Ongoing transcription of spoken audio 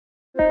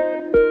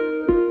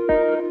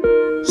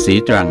สี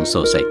ตรังโซ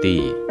ไซ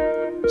ตี้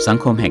สัง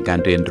คมแห่งการ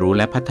เรียนรู้แ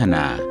ละพัฒน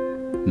า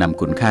นำ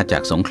คุณค่าจา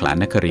กสงขลา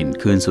นครินทร์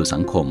คืนสู่สั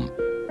งคม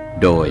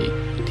โดย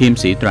ทีม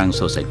สีตรังโซ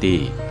ไซตี้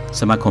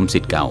สมาคมศิ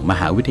ษย์เก่าม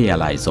หาวิทยา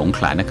ลัยสงข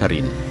ลานค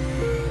รินทร์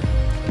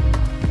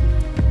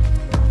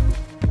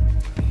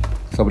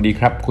สวัสดี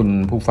ครับคุณ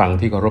ผู้ฟัง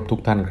ที่เคารพทุ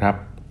กท่านครับ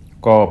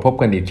ก็พบ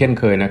กันอีกเช่น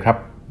เคยนะครับ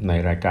ใน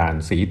รายการ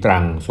สีตรั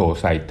งโซ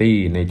ไซตี้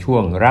ในช่ว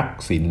งรัก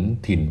ศิลป์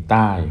ถิ่นใ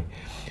ต้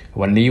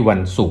วันนี้วั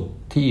นศุกร์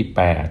ที่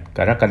8ก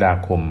รกฎา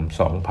คม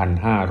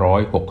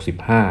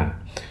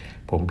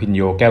2565ผมพิญโ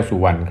ยแก้วสุ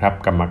วรรณครับ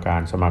กรรมกา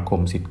รสมาค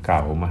มศิษย์เก่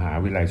ามหา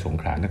วิทยาลัยสง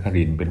ขลานค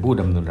รินทร์เป็นผู้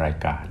ดำเนินราย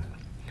กา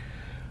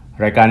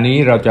รนี้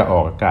เราจะออ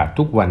กอากาศ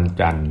ทุกวัน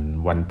จันทร์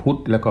วันพุธ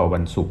และก็วั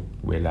นศุกร์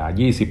เวลา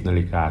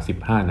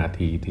 20:15 น.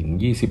ถึง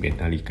 21:00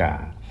 น.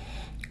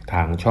ท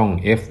างช่อง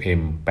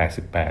FM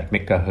 88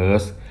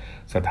 MHz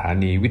สถา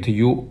นีวิท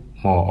ยุ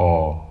มอ.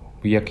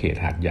วิทยาเขต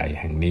หาดใหญ่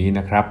แห่งนี้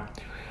นะครับ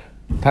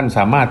ท่านส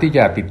ามารถที่จ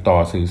ะติดต่อ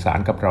สื่อสาร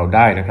กับเราไ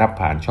ด้นะครับ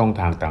ผ่านช่อง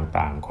ทาง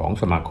ต่างๆของ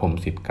สมาคม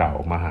ศิษย์เก่า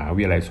มหา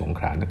วิทยาลัยสงข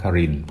ลานค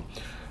รินทร์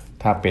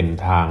ถ้าเป็น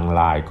ทาง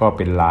LINE ก็เ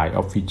ป็น LINE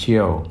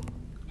Official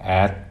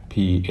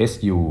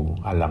 @PSU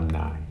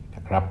Alumni น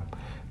ะครับ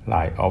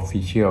LINE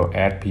Official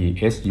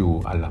 @PSU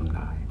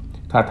Alumni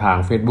ถ้าทาง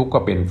Facebook ก็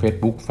เป็น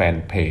Facebook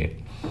Fanpage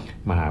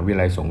มหาวิทย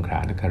าลัยสงขลา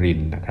นคริน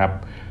ทร์นะครับ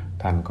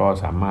ท่านก็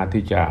สามารถ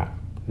ที่จะ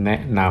แนะ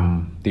น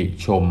ำติ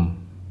ชม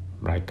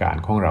รายการ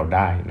ของเราไ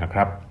ด้นะค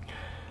รับ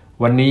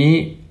วันนี้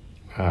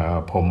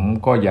ผม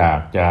ก็อยา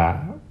กจะ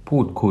พู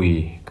ดคุย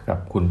กับ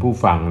คุณผู้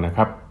ฟังนะค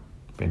รับ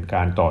เป็นก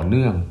ารต่อเ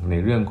นื่องใน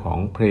เรื่องของ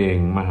เพลง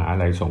มหาวิทย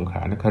าลัยสงขล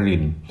านคริ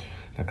นทร์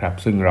นะครับ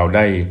ซึ่งเราไ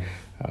ด้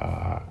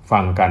ฟั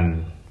งกัน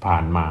ผ่า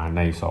นมาใ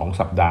น2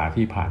สัปดาห์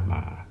ที่ผ่านม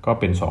าก็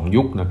เป็น2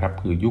ยุคนะครับ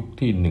คือยุค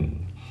ที่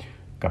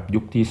1กับยุ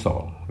คที่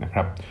2นะค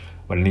รับ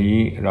วันนี้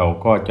เรา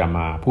ก็จะม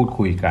าพูด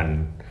คุยกัน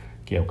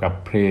เกี่ยวกับ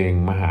เพลง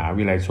มหา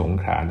วิทยาลัยสง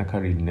ขลานค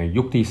รินทร์ใน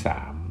ยุคที่3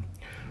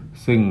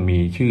ซึ่งมี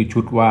ชื่อชุ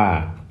ดว่า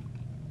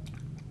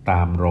ต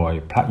ามรอย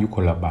พระยุค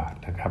ลบาท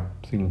นะครับ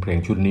ซึ่งเพลง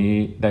ชุดนี้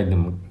ได้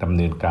ดำเ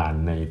นินการ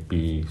ใน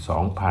ปี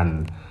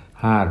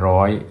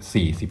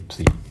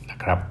 2544 นะ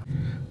ครับ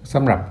ส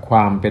ำหรับคว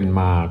ามเป็น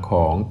มาข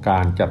องกา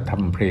รจัดท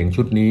ำเพลง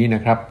ชุดนี้น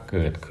ะครับเ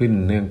กิดขึ้น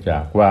เนื่องจา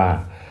กว่า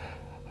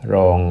ร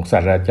องศา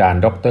สตราจาร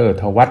ย์ดร.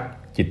ทวัฒน์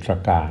จิตร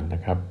การน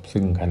ะครับ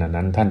ซึ่งขณะ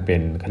นั้นท่านเป็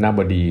นคณบ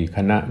ดีค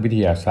ณะวิท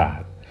ยาศาส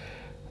ตร์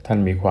ท่าน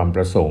มีความป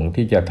ระสงค์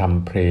ที่จะท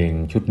ำเพลง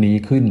ชุดนี้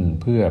ขึ้น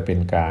เพื่อเป็น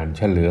การเ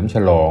ฉลิมฉ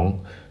ลอง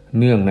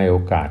เนื่องในโอ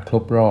กาสคร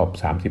บรอบ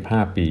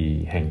35ปี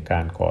แห่งกา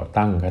รก่อ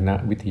ตั้งคณะ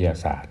วิทยา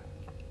ศาสตร์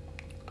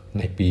ใ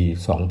นปี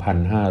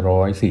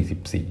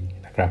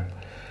 2544 นะครับ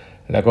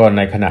แล้วก็ใ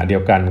นขณะเดี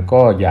ยวกัน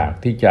ก็อยาก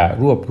ที่จะ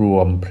รวบรว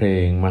มเพล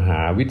งมห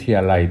าวิทย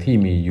าลัยที่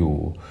มีอยู่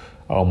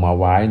เอามา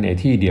ไว้ใน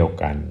ที่เดียว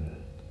กัน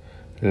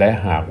และ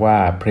หากว่า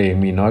เพลง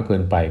มีน้อยเกิ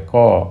นไป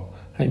ก็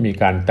ให้มี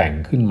การแต่ง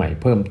ขึ้นใหม่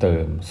เพิ่มเติ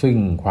มซึ่ง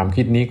ความ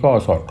คิดนี้ก็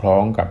สอดคล้อ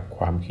งกับค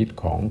วามคิด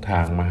ของทา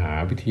งมหา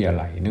วิทยา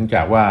ลัยเนื่องจ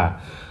ากว่า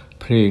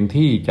เพลง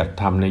ที่จัด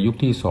ทำในยุค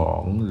ที่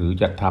2หรือ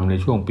จัดทำใน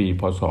ช่วงปี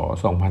พ.ศ.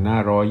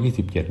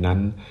 2527 นั้น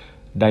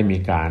ได้มี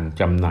การ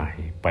จำหน่าย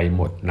ไปห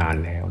มดนาน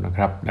แล้วนะค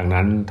รับดัง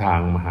นั้นทาง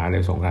มหาวิทยาลั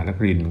ยสงขลานค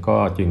รินทร์ก็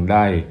จึงไ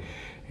ด้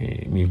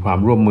มีความ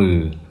ร่วมมือ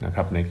นะค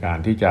รับในการ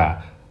ที่จะ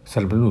ส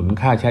นับสนุน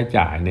ค่าใช้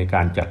จ่ายในก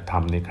ารจัดท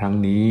ำในครั้ง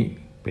นี้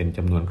เป็นจ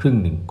ำนวนครึ่ง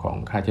หนึ่งของ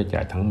ค่าใช้จ่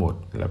ายทั้งหมด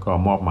แล้วก็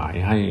มอบหมาย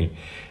ให้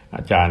อ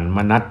าจารย์ม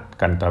นัส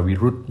กันตวิ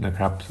รุธนะค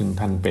รับซึ่ง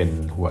ท่านเป็น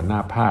หัวหน้า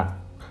ภาค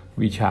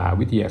วิชา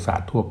วิทยาศาส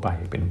ตร์ทั่วไป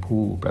เป็น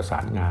ผู้ประสา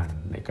นงาน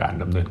ในการ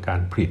ดำเนินการ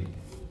ผลิต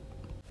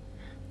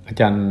อา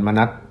จารย์ม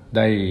นัสไ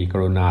ด้ก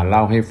รุณาเล่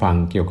าให้ฟัง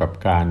เกี่ยวกับ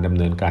การดำ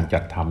เนินการจั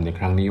ดทำในค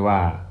รั้งนี้ว่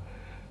า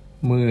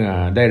เมื่อ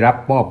ได้รับ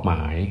มอบหม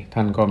ายท่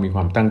านก็มีคว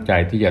ามตั้งใจ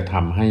ที่จะท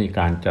ำให้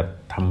การจัด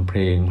ทำเพล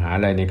งมหาวิท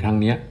ยาลัยในครั้ง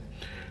นี้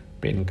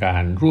เป็นกา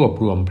รรวบ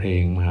รวมเพล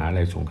งมหาวิทยา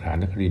ลัยสงขลา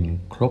นครินทร์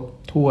ครบ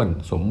ถ้วน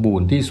สมบู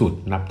รณ์ที่สุด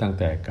นับตั้ง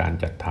แต่การ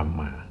จัดท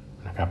ำมา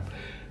นะครับ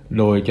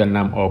โดยจะน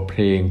ำเอาเพ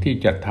ลงที่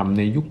จัดทำใ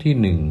นยุค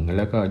ที่1แ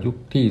ล้วก็ยุค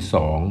ที่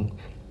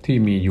2ที่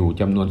มีอยู่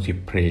จำนวน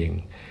10เพลง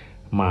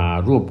มา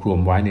รวบรวม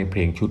ไว้ในเพล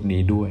งชุด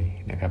นี้ด้วย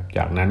นะครับจ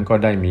ากนั้นก็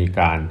ได้มี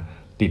การ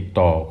ติด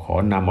ต่อขอ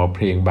นำเอาเพ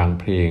ลงบาง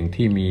เพลง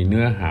ที่มีเ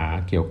นื้อหา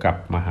เกี่ยวกับ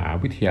มหา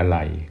วิทยา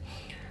ลัย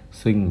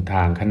ซึ่งท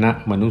างคณะ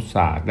มนุษยศ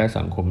าสตร์และ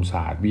สังคมศ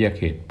าสตร์วิทยาเ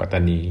ขตปัตต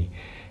านี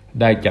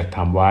ได้จัดท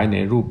ำไว้ใน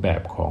รูปแบ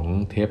บของ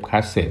เทปคา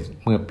สเซ็ต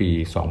เมื่อปี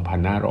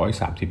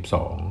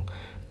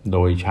 2532 โด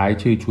ยใช้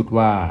ชื่อชุด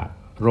ว่า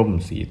ร่ม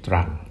สีต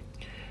รัง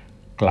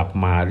กลับ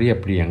มาเรียบ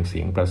เรียงเสี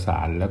ยงประสา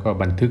นแล้วก็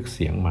บันทึกเ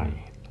สียงใหม่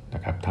น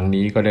ะครับทั้ง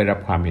นี้ก็ได้รับ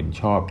ความเห็น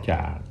ชอบจ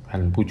ากท่า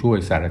นผู้ช่วย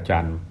ศาสตราจา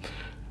รย์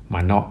ม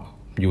านะ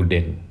ยูเด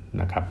น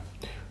นะครับ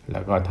แล้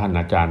วก็ท่าน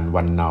อาจารย์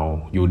วันเนา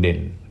ยูเดน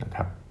นะค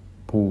รับ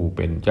ผู้เ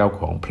ป็นเจ้า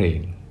ของเพลง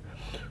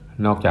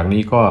นอกจาก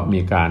นี้ก็มี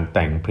การแ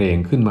ต่งเพลง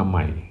ขึ้นมาให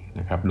ม่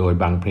นะครับโดย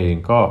บางเพลง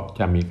ก็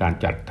จะมีการ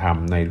จัดท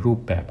ำในรูป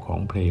แบบของ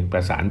เพลงปร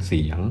ะสานเ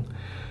สียง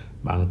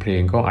บางเพล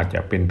งก็อาจจ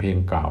ะเป็นเพลง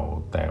เก่า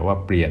แต่ว่า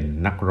เปลี่ยน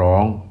นักร้อ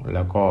งแ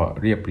ล้วก็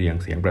เรียบเรียง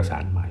เสียงประสา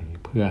นใหม่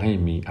เพื่อให้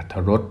มีอรรถ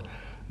รส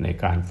ใน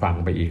การฟัง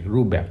ไปอีก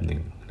รูปแบบหนึ่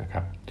งนะค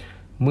รับ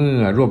เมื่อ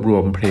รวบรว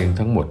มเพลง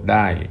ทั้งหมดไ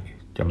ด้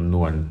จำน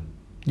วน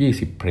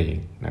20เพลง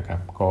นะครับ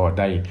ก็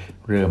ได้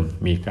เริ่ม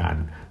มีการ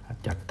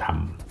จัดท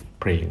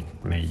ำเพลง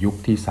ในยุค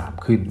ที่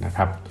3ขึ้นนะค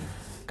รับ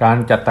การ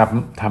จัด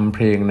ทำเพ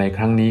ลงในค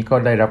รั้งนี้ก็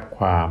ได้รับค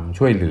วาม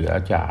ช่วยเหลือ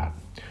จาก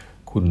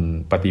คุณ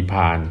ปฏิภ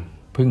าณ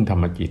พึ่งธร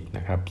รมจิตน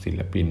ะครับศิ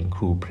ลปินค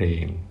รูเพล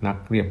งนัก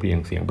เรียบเรียง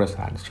เสียงประส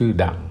านชื่อ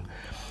ดัง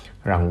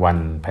รางวัล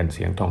แผ่นเ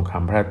สียงทองค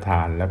ำพระราชท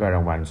านและก็ร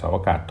างวัลเสาอ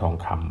ากาศทอง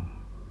ค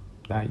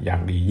ำได้อย่า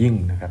งดียิ่ง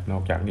นะครับนอ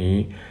กจากนี้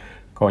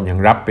ก็ยัง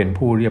รับเป็น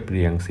ผู้เรียบเ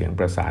รียงเสียงป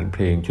ระสานเพ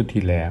ลงชุด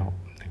ที่แล้ว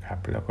นะครับ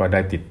แล้วก็ไ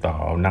ด้ติดต่อ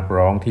นัก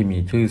ร้องที่มี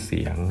ชื่อเ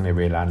สียงใน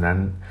เวลานั้น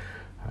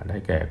ได้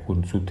แก่คุณ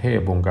สุเทพ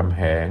วงศ์กำแ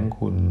หง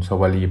คุณส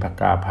วลีภ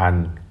กาพัน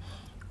ธ์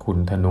คุณ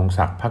ธนง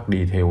ศักดิ์ภัก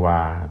ดีเทวา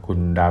คุณ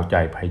ดาวใจ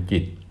ไพจิ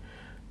ตร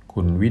คุ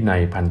ณวินั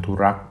ยพันธุ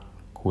รักษ์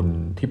คุณ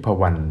ทิพ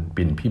วรรณ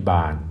ปิ่นพิบ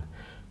าล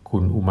คุ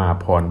ณอุมา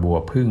พรบัว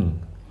พึ่ง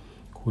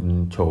คุณ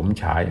โฉม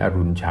ฉายอ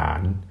รุณฉา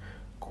น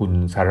คุณ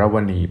สารว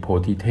ณีโพ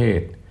ธิเท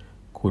ศ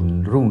คุณ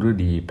รุ่งฤ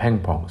ดีแพ่ง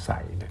ผ่องใส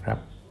นะครับ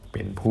เ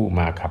ป็นผู้ม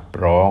าขับ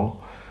ร้อง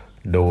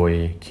โดย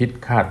คิด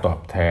ค่าตอบ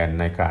แทน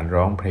ในการ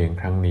ร้องเพลง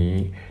ครั้งนี้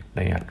ใน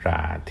อัตรา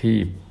ที่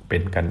เป็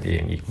นกันเอ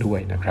งอีกด้วย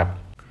นะครับ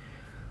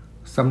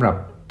สำหรับ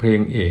เพลง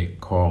เอก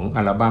ของ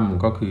อัลบั้ม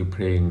ก็คือเพ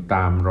ลงต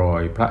ามรอ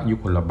ยพระยุ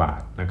คลบา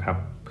ทนะครับ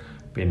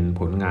เป็น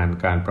ผลงาน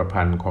การประ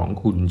พันธ์ของ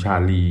คุณชา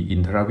ลีอิ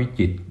นทรวิ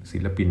จิตรศิ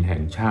ลปินแห่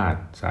งชาติ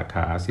สาข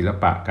าศิล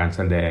ปะการแ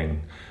สดง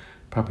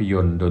ภาพย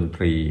นตร์ดนต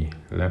รี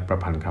และประ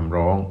พันธ์คำ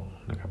ร้อง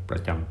นะครับปร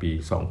ะจำปี 2536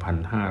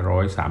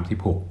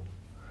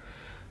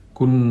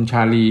 คุณช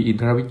าลีอิน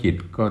ทรวิจิต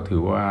รก็ถื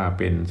อว่า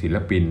เป็นศิล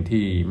ปิน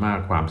ที่มาก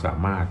ความสา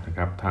มารถนะค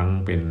รับทั้ง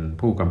เป็น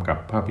ผู้กำกับ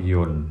ภาพย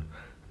นตร์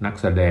นัก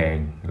แสดง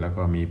แล้ว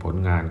ก็มีผล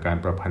งานการ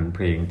ประพันธ์เพ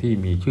ลงที่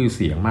มีชื่อเ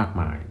สียงมาก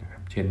มายนะครั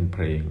บเช่นเพ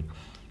ลง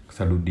ส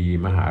ดุดี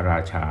มหารา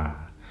ชา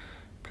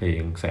เพล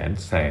งแสน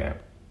แสบ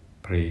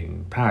เพลง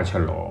ท่าฉ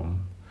ลอม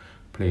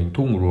เพลง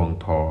ทุ่งรวง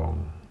ทอง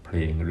เพล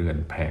งเรือน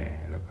แผ่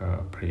แล้วก็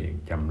เพลง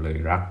จำเลย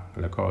รัก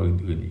แล้วก็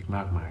อื่นๆอีกม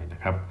ากมายนะ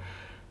ครับ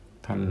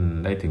ท่าน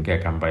ได้ถึงแก่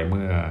กรรมไปเ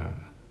มื่อ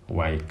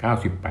วัย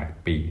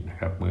98ปีนะ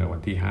ครับเมื่อวั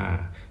นที่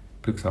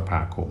5พฤษภ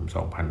าคม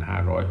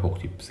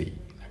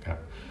2564นะครับ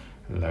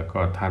แล้วก็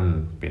ท่าน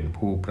เป็น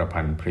ผู้ประ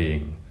พันธ์เพลง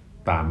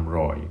ตามร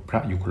อยพระ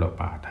ยุคล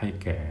บาทให้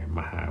แก่ม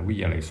หาวิท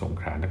ยาลัยสง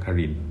ขลานค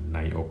รินทร์ใน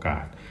โอกา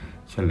ส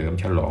เฉลิม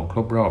ฉลองคร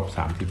บรอบ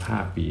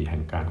35ปีแห่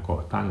งการก่อ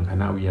ตั้งค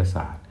ณะวิทยาศ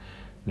าสตร์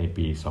ใน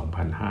ปี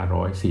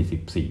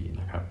2544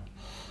นะครับ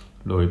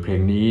โดยเพล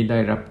งนี้ได้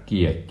รับเ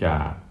กียรติจา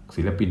ก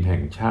ศิลปินแห่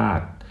งชา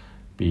ติ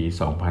ปี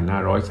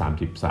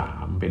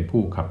2533เป็น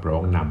ผู้ขับร้อ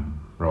งน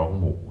ำร้อง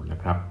หมู่นะ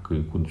ครับคื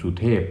อคุณสุ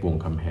เทพวง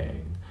ศ์คำแหง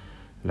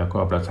แล้วก็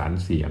ประสาน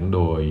เสียงโ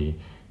ดย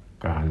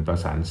การประ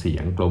สานเสีย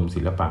งกรม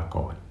ศิลปาก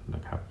รน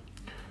ะครับ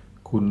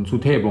คุณสุ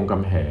เทพวงศ์ค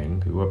ำแหง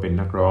ถือว่าเป็น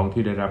นักร้อง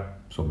ที่ได้รับ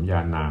สมญา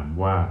นาม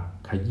ว่า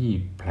ขยี้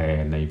แพร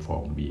ในฟอ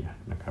งเบียร์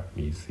นะครับ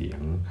มีเสีย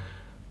ง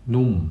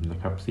นุ่มนะ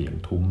ครับเสียง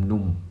ทุ้ม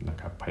นุ่มนะ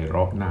ครับไพเร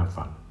าะน่า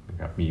ฟังนะ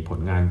ครับมีผล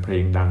งานเพล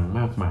งดังม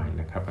ากมาย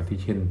นะครับอาทิ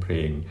เช่นเพล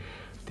ง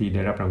ที่ไ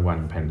ด้รับรางวัล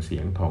แผ่นเสี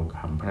ยงทองค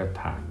ำพระราช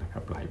ทานนะครั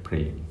บหลายเพล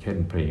งเช่น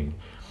เพลง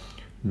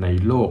ใน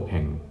โลกแ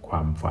ห่งคว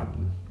ามฝัน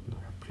นะ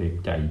ครับเพลง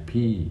ใจ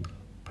พี่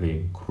เพลง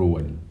ครว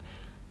ญ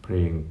เพล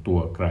งตัว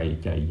ไกล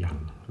ใจยัง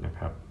นะค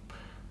รับ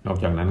นอก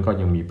จากนั้นก็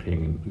ยังมีเพลง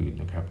อื่น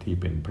ๆนะครับที่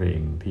เป็นเพลง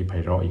ที่ไพ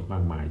เราะอีกม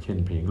ากมายเช่น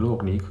เพลงโลก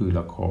นี้คือ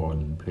ละคร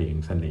เพลง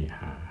เสน่ห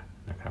า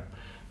นะครับ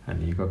อัน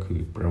นี้ก็คื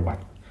อประวั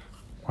ติ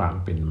ความ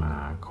เป็นมา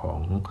ขอ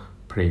ง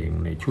เพลง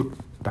ในชุด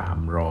ตาม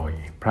รอย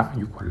พระ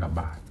ยุคล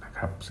บาทนะค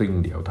รับซึ่ง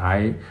เดี๋ยวท้าย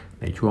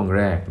ในช่วงแ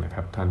รกนะค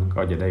รับท่าน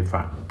ก็จะได้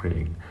ฟังเพล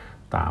ง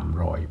ตาม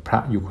รอยพระ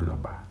ยุคล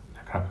บาท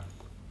นะครับ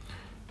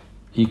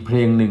อีกเพล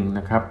งหนึ่งน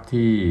ะครับ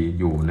ที่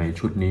อยู่ใน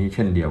ชุดนี้เ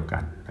ช่นเดียวกั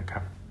นนะครั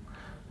บ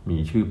มี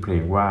ชื่อเพล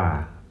งว่า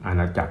อา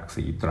ณาจักรศ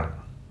รีตรัง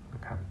น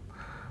ะครับ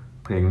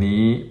เพลง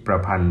นี้ประ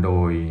พันธ์โด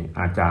ย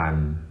อาจาร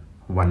ย์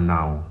วรรณเน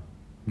า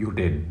อยู่เ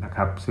ด่นนะค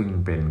รับซึ่ง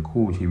เป็น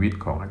คู่ชีวิต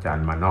ของอาจาร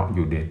ย์มานะอ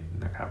ยู่เด่น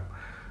นะครับ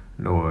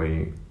โดย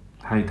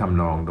ให้ท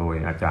ำนองโดย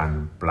อาจารย์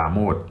ปราโม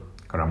ทย์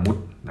กระมุต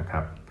นะค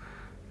รับ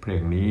เพล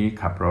งนี้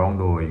ขับร้อง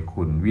โดย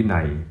คุณวิ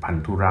นัยพัน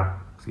ธุรักษ์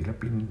ศิล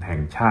ปินแห่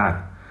งชาติ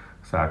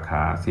สาข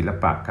าศิล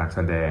ปะการแส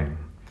ดง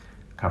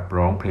ขับ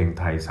ร้องเพลง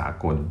ไทยสา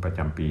กลประจ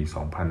ำปี 2562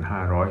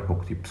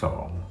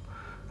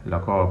 แล้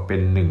วก็เป็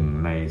นหนึ่ง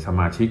ในส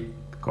มาชิก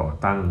ก่อ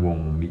ตั้งวง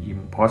The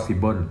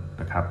Impossible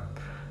นะครับ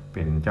เ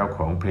ป็นเจ้าข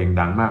องเพลง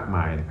ดังมากม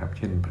ายนะครับเ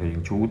ช่นเพลง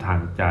ชู้ทา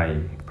งใจ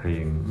เพล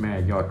งแม่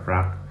ยอด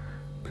รัก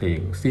เพลง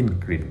สิ้น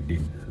กลิ่นดิ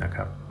นนะค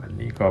รับอัน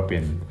นี้ก็เป็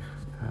น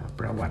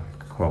ประวัติ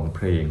ของเพ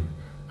ลง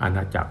อาณ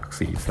าจักรศ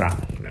รีตรัง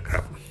นะครั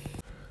บ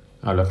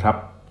เอาละครับ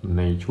ใ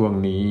นช่วง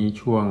นี้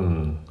ช่วง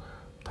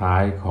ท้า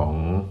ยของ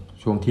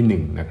ช่วงที่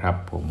1นะครับ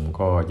ผม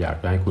ก็อยาก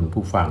ให้คุณ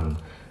ผู้ฟัง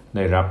ไ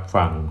ด้รับ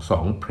ฟัง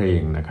2เพล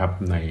งนะครับ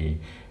ใน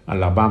อั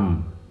ลบั้ม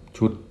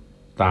ชุด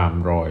ตาม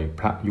รอย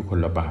พระยุค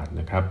ลบาท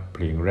นะครับเพ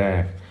ลงแร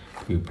ก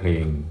คือเพล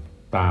ง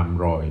ตาม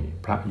รอย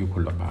พระยุค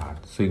ลบาท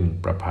ซึ่ง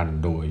ประพัน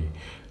ธ์โดย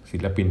ศิ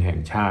ลปินแห่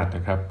งชาติน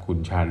ะครับคุณ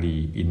ชาลี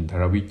อินท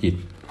รวิจิต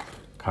ร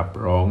ขับ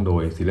ร้องโด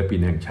ยศิลปิน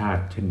แห่งชา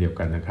ติเช่นเดียว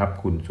กันนะครับ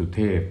คุณสุเท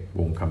พ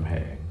วงศ์คำแห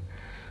ง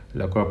แ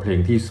ล้วก็เพลง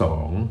ที่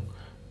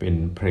2 เป็น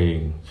เพลง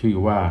ชื่อ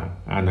ว่า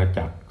อาณา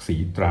จักรศรี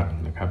ตรัง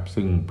นะครับ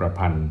ซึ่งประ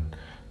พันธ์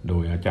โด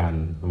ยอาจาร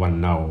ย์วรรณ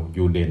เนา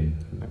ยูเดน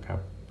นะครับ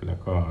แล้ว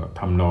ก็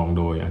ทำนอง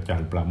โดยอาจา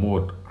รย์ประโม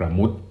ทกระ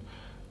มุด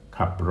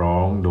ขับร้อ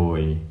งโดย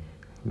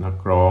นัก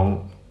ร้อง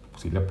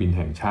ศิลปินแ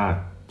ห่งชาติ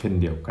เช่น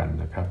เดียวกัน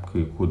นะครับคื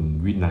อคุณ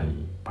วินัย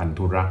พัน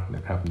ธุรักษ์น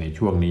ะครับใน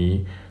ช่วงนี้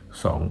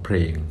2เพล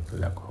ง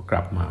แล้วก็ก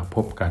ลับมาพ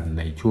บกันใ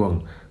นช่วง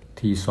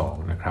ที่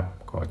2นะครับ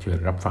ขอเชิญ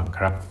รับฟังค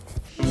รับ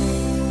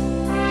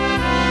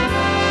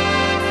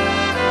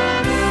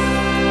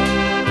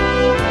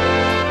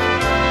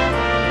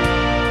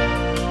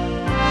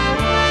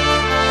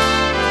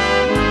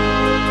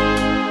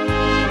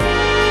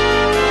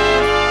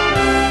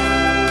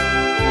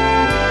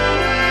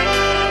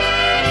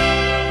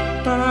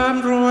ตาม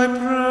รอย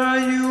พระ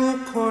ยุ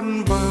คล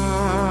บา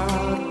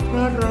ทพร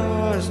ะร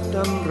าชด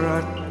ำรั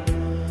ส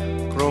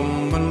กรม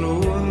หล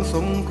วงส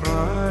งขล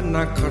าน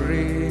ค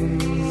รินท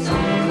ร์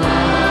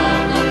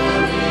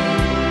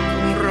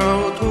เรา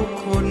ทุก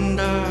คน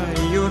ได้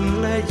ยนต์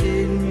และ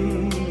ยิน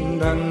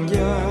ดังหย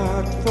า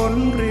ดฝน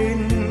ริ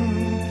น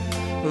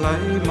ไหล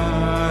มา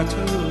ฉ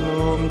ล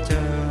มใจ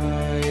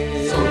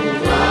สง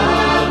ขลา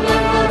น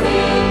ค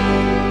รินท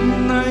ร์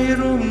ใน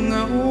ร่มเง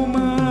าไ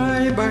ม้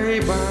ใบ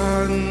บา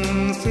น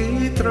สี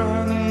ตรั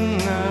ง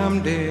งาม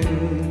เด่น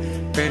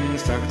เป็น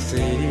ศักดิ์ศ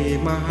รี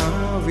มหา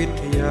วิ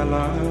ทยา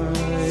ลัย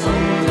ส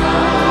งขลา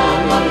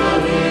นค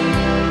รินทร์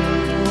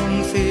ธง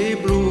สี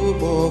บลู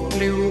โบกป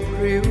ลิวพ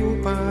ริ้ว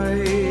ไป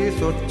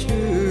สด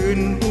ชื่น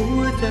หัว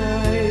ใจ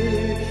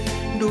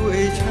ด้วย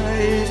ชั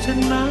ยช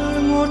นะ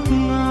งด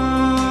งา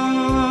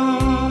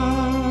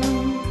ม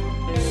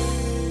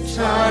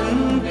ฉัน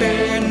เป็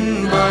น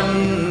บัณ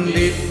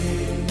ฑิต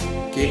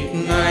กิจ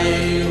ใน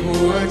หั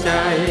วใจ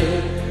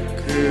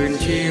คืน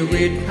ชี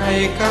วิตให้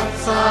กับ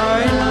สา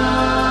ยน้ำ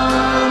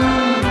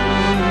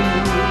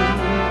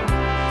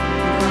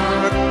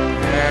รักแ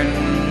ผ่น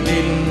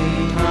ดิน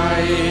ไท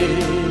ย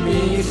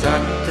มีสั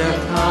จ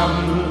ธรรม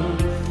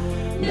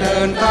เดิ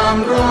นตาม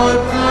รอย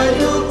พระ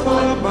ยุค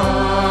ลบา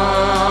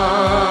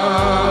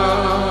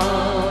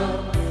ท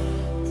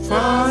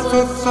ฟ้าส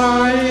ดใส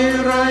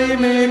ไร้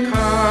เมฆ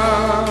า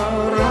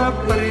รับ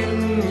ปริญ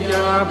ญ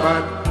าบั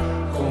ตร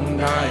คง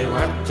ได้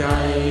วัดใจ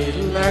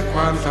และคว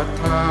ามศรัท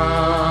ธา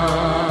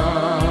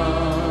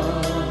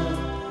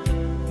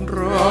ร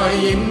อย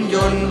ยิ้มย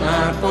นต์อ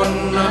าจปน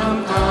น้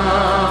ำตา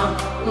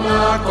ล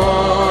าก่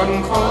อน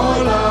ขอ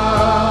ลา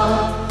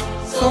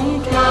สง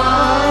ขลา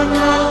น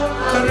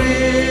คริ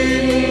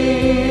นท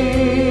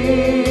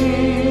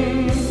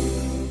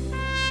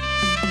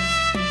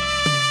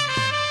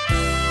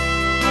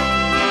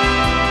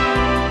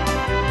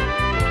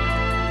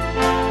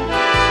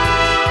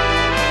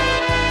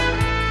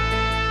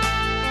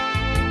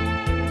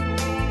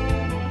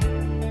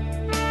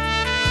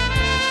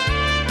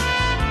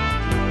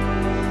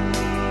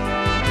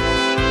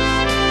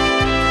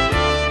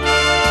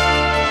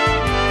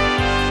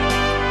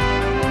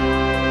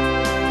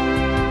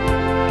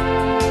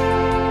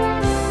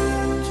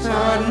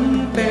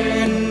เป็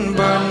น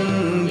บัณ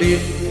ฑิ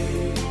ต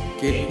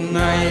กิจใน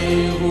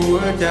หัว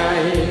ใจ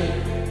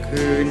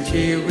คืน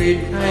ชีวิต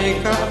ให้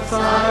กับส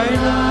าย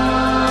น้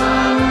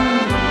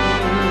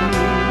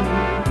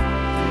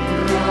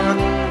ำรัก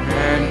แ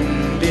ผ่น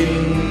ดิน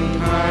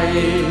ไทย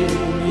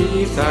มี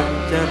สั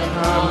จธร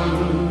รม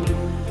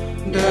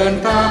เดิน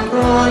ตามร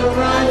อยพ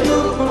ระยุ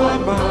คล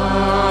บา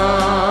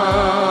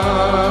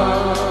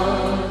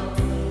ท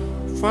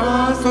ฟ้า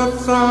สด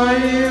ใส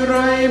ไ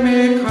ร้เม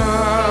ฆา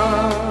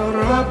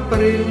รับป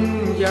ริญ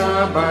ญา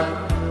บัตร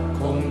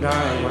คงไ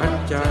ด้วัด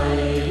ใจ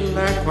แล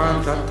ะความ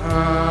ศรัทธ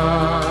า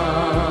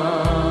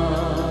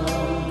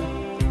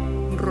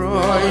ร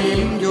อย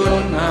ยิ้มยน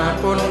ต์อาจ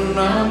ปน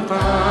น้ำต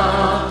า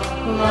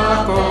ลา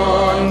ก่อ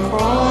นข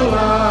อล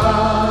า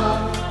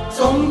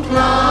สงขล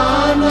า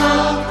น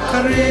ค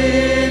ริ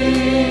นทร์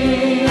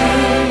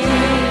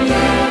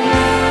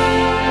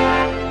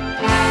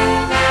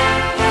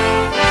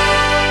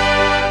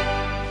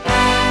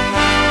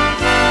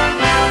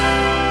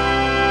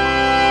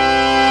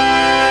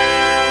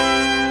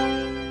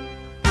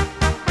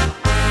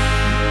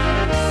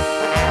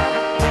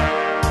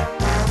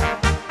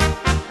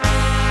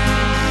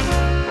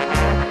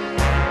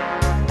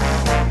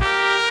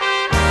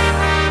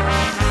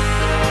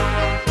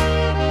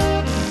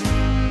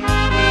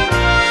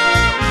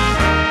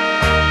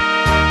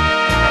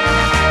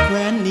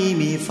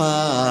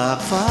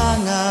ฟ้า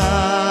งา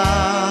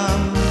ม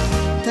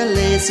ทะเล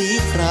สี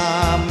ครา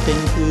มเป็น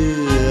เ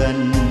พื่อน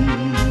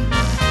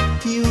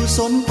ผิวส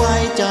นไว้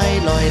ใจ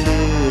ลอยเ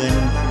ลื่อน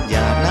หย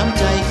าดน้ำ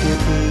ใจคือ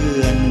เพื่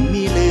อน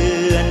มีเ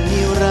ลื่อน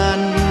นิรั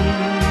นดร์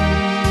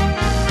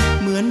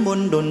เหมือนม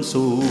นต์ดล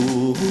สู่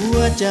หัว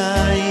ใจ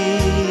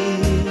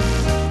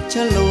ฉ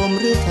โลม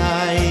หรือไท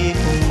ย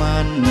คงมั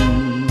น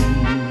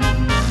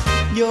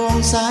โยง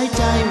สายใ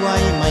จไว้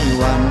ไม่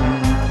หวั่น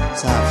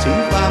สาบซึ้ง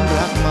ความ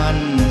รักมัน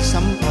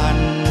สัมพัน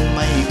ธ์ไ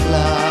ม่ไกล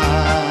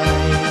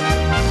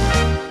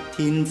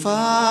ถิ่นฟ้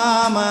า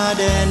มา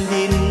แดน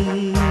ดิน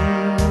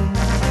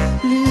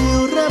ลือ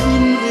ระบิ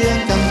นเรือง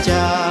กำจ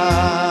า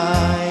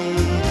ย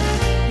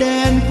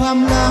คว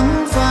ามหลัง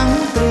ฝัง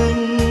ตรึง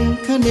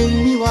คนึง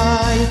มิวา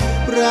ย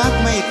รัก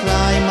ไม่คล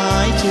ายหมา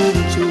ยชื่น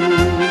ชู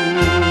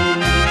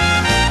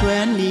แคว้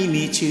นนี้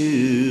มีชื่อ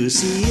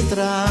ศรีต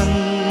รัง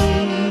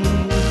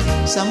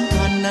สัม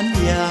พันธ์นั้น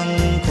ยัง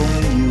คง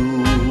อยู่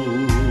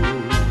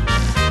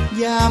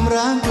ยาม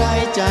ร้างไกล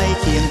ใจ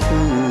เคียง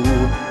คู่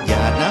หย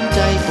าดน้ำใจ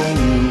คง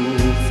อยู่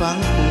ฝัง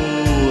คู่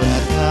หา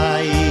ไท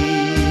ย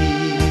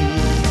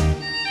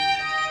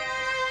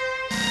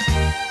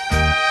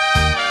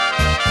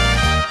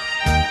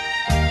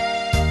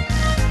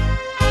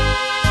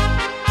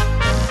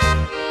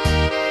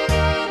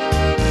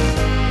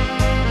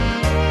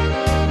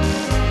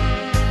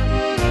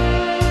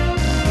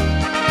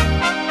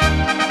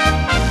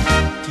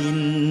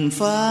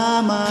ฟ้า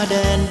มาแด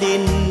นดิ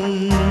น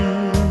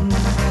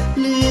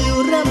ลือ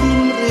ระบิน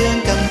เรือง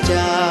กังจ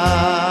า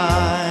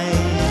ย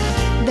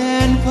แด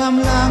นความ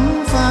หลัง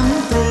ฝัง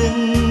ตรึง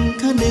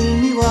คนึง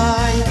มิวา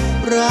ย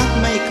รัก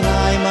ไม่คล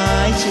ายหมา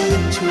ยชื่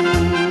นชู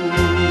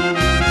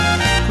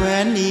แคว้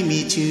นนี้มี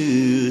ชื่อ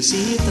ศ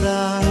รีต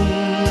รัง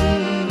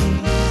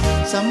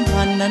สัม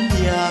พันธ์นั้น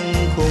ยัง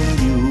คง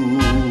อยู่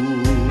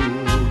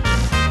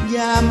ย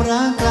ามร้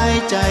างไกล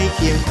ใจเ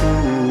คียง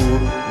คู่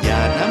หย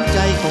าดน้ำใจ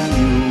คงอ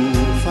ยู่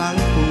ฟัง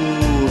คู่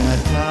หา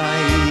ไท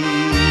ย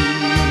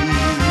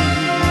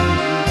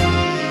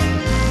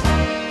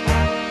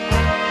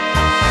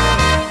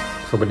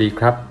สวัสดี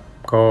ครับ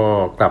ก็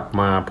กลับ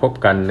มาพบ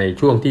กันใน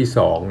ช่วงที่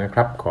2นะค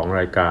รับของ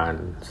รายการ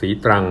ศรี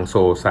ตรังโซ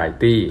ไซ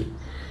ตี้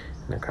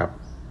นะครับ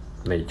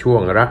ในช่ว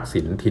งรัก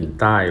ศิลป์ถิ่น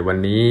ใต้วัน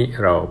นี้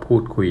เราพู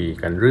ดคุย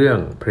กันเรื่อง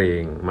เพล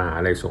งมหา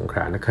ลัยสงขล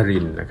านคริ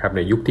นทร์นะครับใ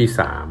นยุคที่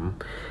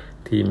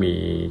3ที่มี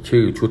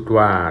ชื่อชุด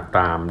ว่าต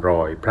ามร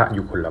อยพระ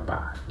ยุคลบ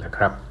าทนะค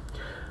รับ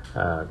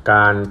ก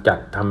ารจัด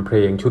ทำเพล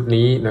งชุด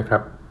นี้นะครั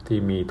บที่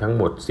มีทั้ง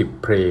หมด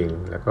10เพลง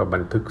แล้วก็บั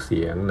นทึกเ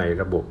สียงใน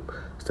ระบบ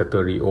สเต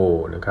อริโอ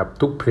นะครับ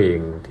ทุกเพลง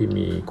ที่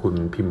มีคุณ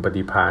พิมพ์ป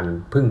ฏิภาณ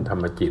พึ่งธร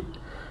รมจิต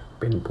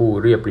เป็นผู้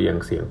เรียบเรียง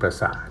เสียงประ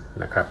สาน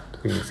นะครับ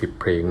ซึ่ง10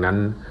เพลงนั้น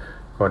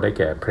ก็ได้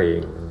แก่เพลง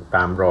ต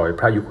ามรอย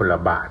พระยุคล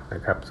บาทน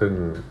ะครับซึ่ง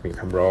มี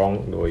คำร้อง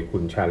โดยคุ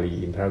ณชาลี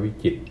อินทรวิ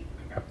จิตร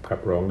นะครับขับ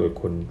ร้องโดย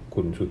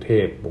คุณสุเท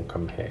พวงศ์ค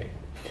ำแหง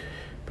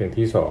เพลง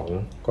ที่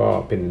2ก็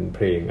เป็นเพ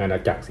ลงอาณา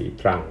จักรศรี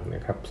ตรังน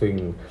ะครับซึ่ง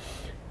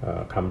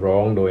คำร้อ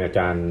งโดยอาจ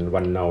ารย์ว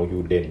รรณเนาอ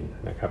ยู่เด่น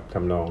นะครับท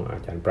ำนองอา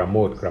จารย์ประโม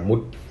ทกระมุ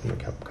ดนะ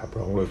ครับขับ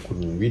ร้องโดยคุณ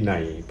วินั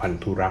ยพัน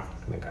ธุรักษ์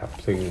นะครับ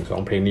ซึ่ง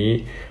2เพลงนี้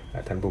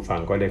ท่านผู้ฟัง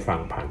ก็ได้ฟัง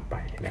ผ่านไป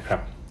นะครั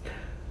บ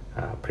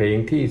เพลง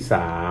ที่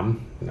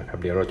3นะครับ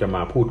เดี๋ยวเราจะม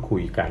าพูดคุ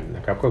ยกันน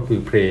ะครับก็คือ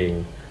เพลง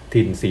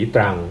ถิ่นศรีต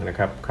รังนะค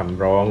รับค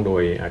ำร้องโด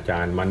ยอาจา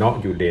รย์มเนาะ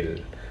อยู่เด่น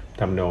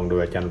ทำนองโด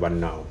ยอาจารย์วรรณ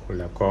เนา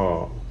แล้วก็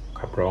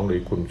ขับร้องโดย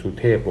คุณสุ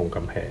เทพวงศ์ก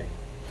ำแพง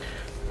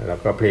แล้ว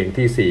ก็เพลง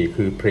ที่4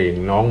คือเพลง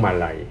น้องมา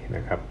ลัยน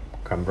ะครับ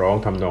คำร้อง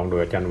ทำนองโด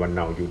ยอาจารย์วรรณเ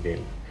นาอยู่เด่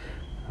น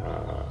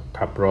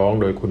ขับร้อง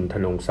โดยคุณธ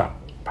นงศัก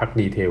ดิ์ภัก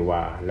ดีเทว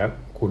าและ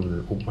คุณ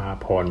อุมา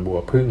พรบัว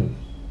พึ่ง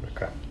นะ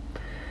ครับ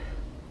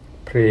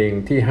เพลง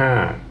ที่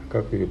5ก็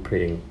คือเพล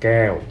งแ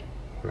ก้ว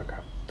นะค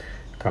รับ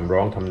คำร้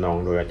องทำนอง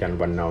โดยอาจารย์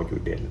วรรณเนาอยู่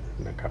เด่น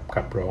นะครับ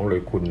ขับร้องโด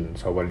ยคุณ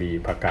สวลี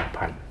ภกา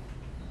พันธ์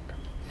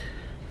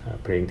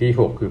เพลงที่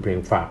6คือเพลง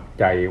ฝาก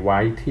ใจไว้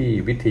ที่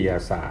วิทยา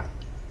ศาสตร์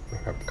น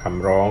ะครับค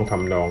ำร้องท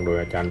ำนองโดย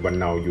อาจารย์วรรณ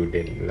เนาอยู่เ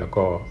ด่นแล้ว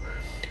ก็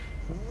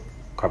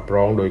ขับ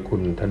ร้องโดยคุ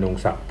ณธนง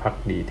ศักดิ์ภัก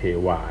ดีเท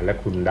วาและ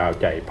คุณดาว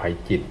ใจไพ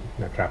จิตร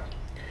นะครับ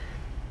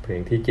เพล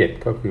งที่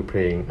7ก็คือเพล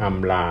งอ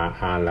ำลา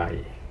อาลัย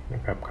น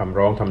ะครับคำ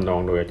ร้องทำนอง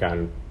โดยอาจาร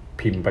ย์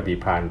พิมพ์ปฏิ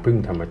ภาณพึ่ง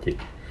ธรรมจิต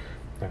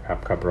นะครับ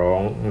ขับร้อ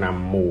งน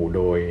ำหมู่โ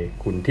ดย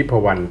คุณทิพ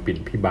วรรณปิ่น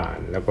พิบาล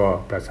แล้วก็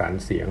ประสาน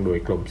เสียงโดย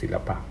กรมศิล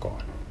ปาก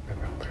รนะ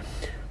ครับ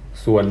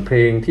ส่วนเพล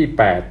งที่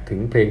8ถึ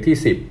งเพลงที่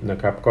10นะ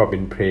ครับก็เป็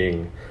นเพลง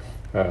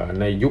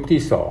ในยุค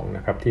ที่2น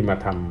ะครับที่มา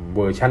ทำเ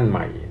วอร์ชั่นให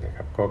ม่นะค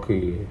รับก็คื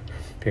อ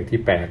เพลงที่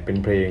8เป็น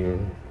เพลง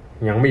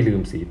ยังไม่ลื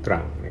มศรีตรั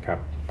งนะครับ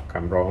ค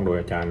ำร้องโดย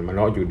อาจารย์มเน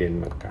าะอยู่เด่น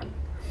เหมือนกัน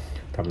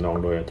ทำนอง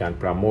โดยอาจารย์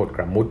ประโมทก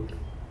ระมุด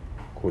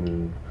คุณ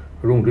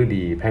รุ่งฤ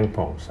ดีแพ่ง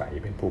ผ่องใส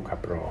เป็นผู้ขั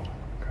บร้อง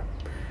ครับ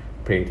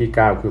เพลงที่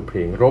9คือเพล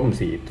งร่ม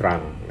ศรีตรั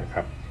งนะค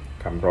รับ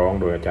คำร้อง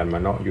โดยอาจารย์ม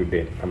เนาะอยู่เ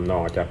ด่นทำนอ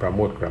งอาจารย์ประโม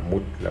ทกระมุ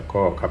ดแล้ว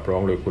ก็ขับร้อ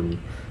งโดยคุณ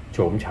โฉ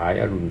มฉาย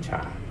อรุณช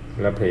า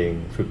และเพลง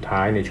สุดท้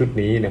ายในชุด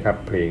นี้นะครับ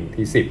เพลง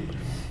ที่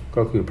10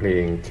ก็คือเพล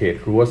งเขต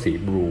รั้วสี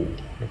บลู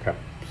นะครับ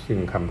ซึ่ง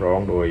คำร้อง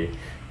โดย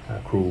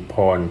ครูพ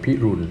รพิ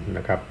รุณน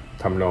ะครับ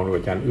ทำนองโดย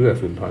อาจารย์เอื้อ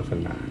สุนทรส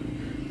นาน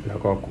แล้ว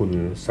ก็คุณ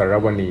สร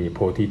วณีโพ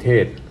ธิเท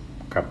ศ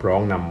ขับร้อ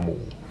งนำห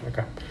มู่นะค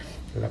รับ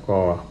แล้วก็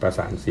ประส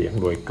านเสียง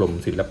โดยกรม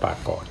ศิลปา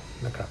กร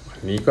นะครับอั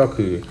นนี้ก็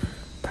คือ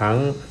ทั้ง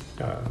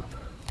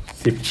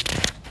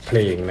10เพล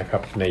งนะครั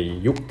บใน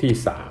ยุคที่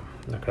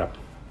3นะครับ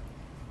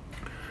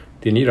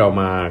ทีนี้เรา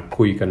มา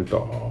คุยกัน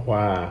ต่อ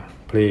ว่า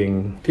เพลง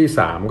ที่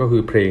3ก็คื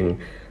อเพลง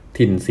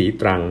ถิ่นศรี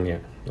ตรังเนี่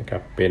ยนะครั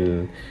บเป็น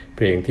เพ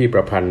ลงที่ป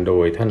ระพันธ์โด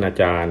ยท่านอา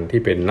จารย์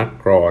ที่เป็นนัก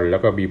กลอนแล้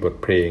วก็มีบท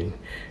เพลง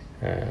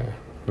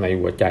ใน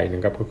หัวใจน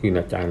ะครับก็คือ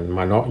อาจารย์ม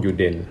เนาะอยู่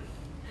เด่น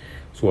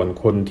ส่วน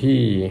คนที่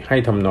ให้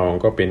ทำนอง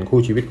ก็เป็นคู่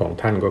ชีวิตของ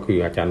ท่านก็คือ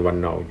อาจารย์วรรณ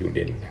เนาอยู่เ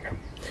ด่นนะครับ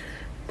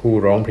ผู้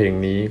ร้องเพลง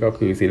นี้ก็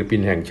คือศิลปิ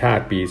นแห่งชา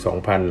ติปี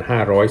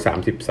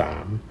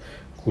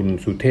 2533 คุณ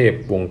สุเทพ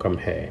วงศ์ค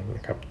ำแหงน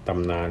ะครับต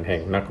ำนานแห่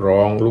งนักร้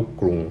องลูก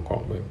กรุงขอ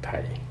งเมืองไท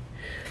ย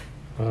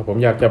ผม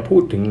อยากจะพู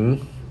ดถึง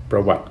ปร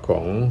ะวัติขอ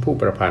งผู้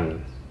ประพันธ์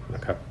น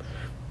ะครับ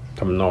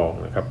ทำนอง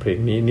นะครับเพลง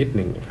นี้นิดห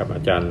นึ่งนะครับอ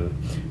าจารย์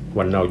ว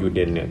รรณเนายูเด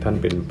นเนี่ยท่าน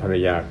เป็นภรร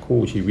ยาคู่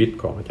ชีวิต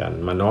ของอาจารย์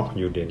มานอก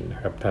ยูเดนน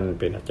ะครับท่าน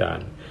เป็นอาจาร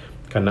ย์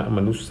คณะม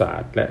นุษยศา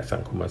สตร์และสั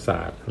งคมศ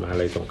าสตร์มหาวิทย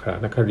าลัยสงขลา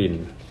นครินท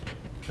ร์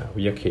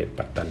วิทยาเขต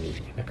ปัตตานี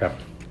นะครับ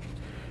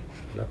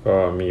แล้วก็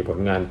มีผล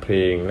งานเพล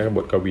งและบ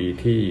ทกวี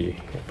ที่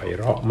ไพ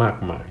เราะมาก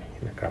มาย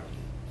นะครับ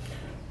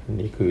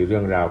นี่คือเรื่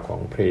องราวของ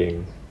เพลง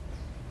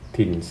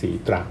ถิ่นสี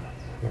ตรัง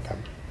นะครับ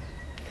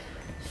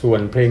ส่ว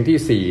นเพลง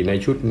ที่4ใน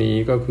ชุดนี้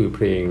ก็คือเพ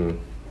ลง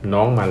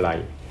น้องมาลัย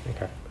นะ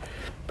ครับ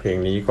เพลง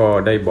นี้ก็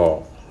ได้บอก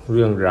เ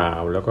รื่องรา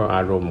วแล้วก็อ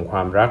ารมณ์คว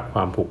ามรักคว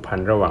ามผูกพัน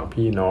ระหว่าง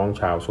พี่น้อง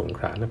ชาวสงข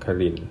ลานค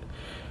รินทร์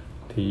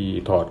ที่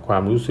ถอดควา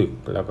มรู้สึก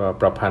แล้วก็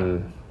ประพันธ์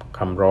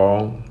คำร้อง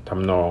ท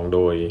ำนองโ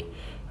ดย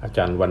อาจ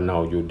ารย์วรรณเนา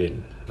ยูเดน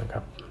นะค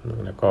รับ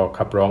แล้วก็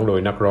ขับร้องโดย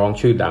นักร้อง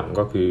ชื่อดัง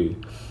ก็คือ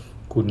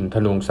คุณธ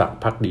นงศัก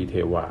ดิ์ภักดีเท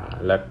วา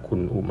และคุ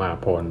ณอุมา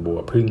พรบัว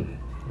พึ่ง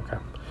นะครั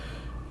บ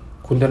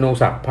คุณธนง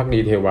ศักดิ์ภักดี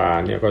เทวา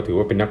เนี่ยก็ถือ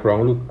ว่าเป็นนักร้อง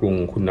ลูกกรุง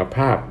คุณภ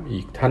าพ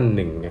อีกท่านห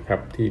นึ่งนะครั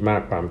บที่มา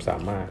กความสา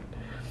มารถ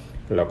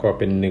แล้วก็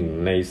เป็น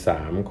1ใน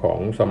3ของ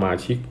สมา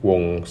ชิกว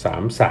งสา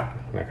มศักดิ์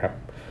นะครับ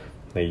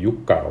ในยุค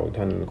เก่า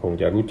ท่านคง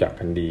จะรู้จัก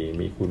กันดี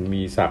มีคุณ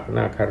มีศักดิ์น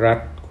าครัต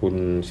น์คุณ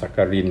สักก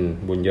ริน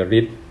บุญย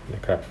ฤทธิ์น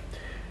ะครับ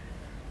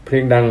เพล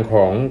งดังข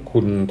องคุ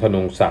ณธน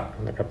งศักดิ์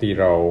นะครับที่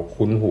เรา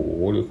คุ้นหู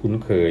หรือคุ้น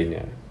เคยเ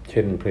นี่ยเ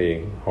ช่นเพลง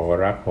หอ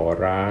รักหอ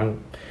ร้าง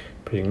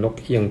เพลงนก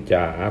เอี้ยง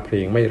จ๋าเพล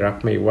งไม่รัก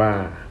ไม่ว่า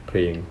เพล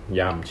ง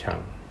ยามชัง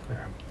นะ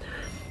ครับ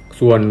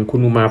ส่วนคุ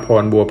ณอุมาพ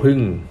รบัวพึ่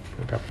ง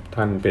นะครับ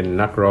ท่านเป็น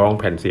นักร้อง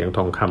แผ่นเสียงท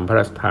องคำพระ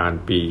ราชทาน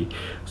ปี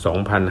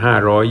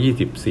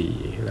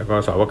 2524 แล้วก็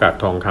เสาวกาศ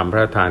ทองคำพระ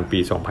ราชทานปี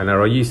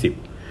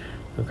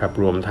 2520 นะครับ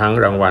รวมทั้ง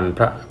รางวัลพ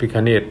ระพิฆ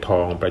เนศท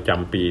องประจ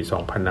ำปี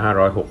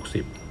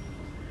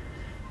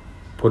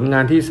 2560 ผลงา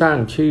นที่สร้าง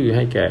ชื่อใ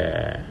ห้แก่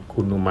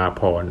คุณอุมา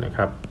พรนะค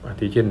รับอา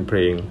ทิเช่นเพล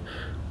ง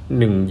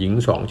1หญิง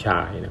2ช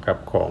ายนะครับ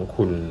ของ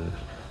คุณ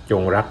จ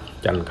งรัก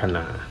จันคณ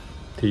า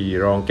ที่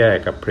ร้องแก้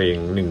กับเพลง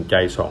1ใจ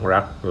2รั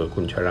กโดย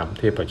คุณชรัม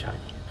เทพชั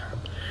ยนะครับ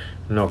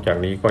นอกจาก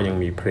นี้ก็ยัง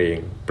มีเพลง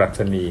ปรัช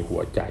นีหั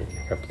วใจน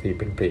ะครับที่เ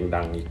ป็นเพลง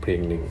ดังอีกเพลง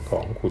หนึ่งข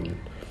องคุณ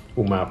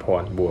อุมาพ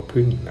รบัว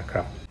พึ่งนะค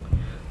รับ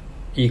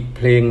อีกเ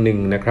พลงหนึ่ง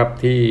นะครับ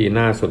ที่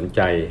น่าสนใ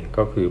จ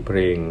ก็คือเพล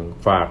ง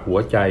ฝากหัว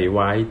ใจไ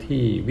ว้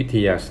ที่วิท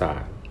ยาศา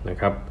สตร์นะ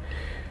ครับ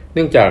เ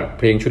นื่องจากเ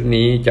พลงชุด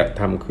นี้จัด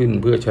ทำขึ้น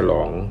เพื่อฉล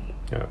อง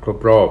ครบ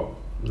รอบ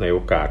ในโอ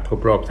กาสคร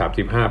บรอบ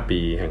35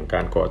ปีแห่งก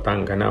ารก่อตั้ง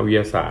คณะวิท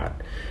ยาศาสตร์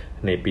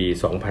ในปี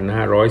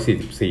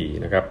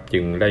 2544 นะครับจึ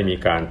งได้มี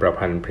การประ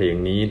พันธ์เพลง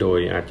นี้โดย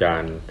อาจา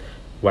รย์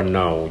วรรณเน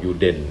ายู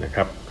เดนนะค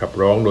รับขับ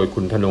ร้องโดย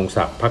คุณธนง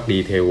ศักดิ์ภักดี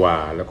เทวา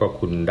แล้วก็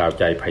คุณดาว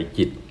ใจไพ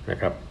จิตรนะ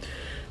ครับ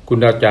คุณ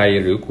ดาวใจ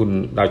หรือคุณ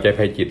ดาวใจไพ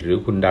จิตรหรือ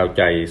คุณดาวใ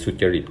จสุ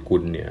จริตกุ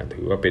ลเนี่ยถื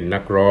อว่าเป็นนั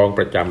กร้องป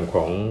ระจำข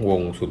องว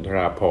งสุนทร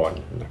าภรณ์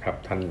นะครับ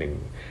ท่านหนึ่ง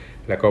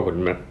แล้วก็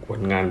ผ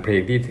ลงานเพล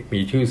งที่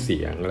มีชื่อเสี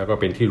ยงแล้วก็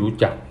เป็นที่รู้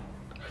จัก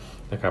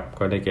นะครับ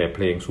ก็ได้แก่เพ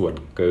ลงส่วน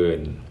เกิ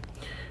น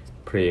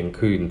เพลง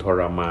คืนท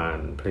รมาน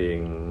เพ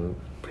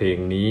ลง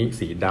นี้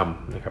สีด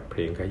ำนะครับเพ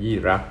ลงขยี้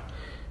รัก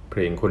เพล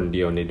งคนเ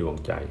ดียวในดวง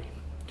ใจ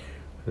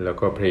แล้ว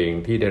ก็เพลง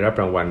ที่ได้รับ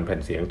รางวัลแผ่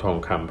นเสียงทอง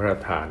คำพระราช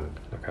ทาน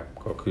นะครับ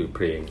ก็คือเพ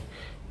ลง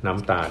น้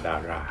ำตาดา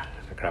รา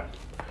นะครับ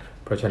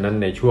เพราะฉะนั้น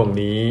ในช่วง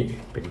นี้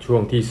เป็นช่ว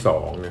งที่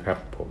2นะครับ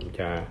ผม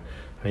จะ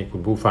ให้คุ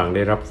ณผู้ฟังไ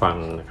ด้รับฟัง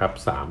นะครับ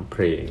3เพ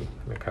ลง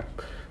นะครับ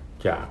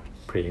จาก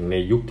เพลงใน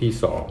ยุคที่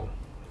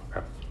2ค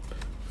รับ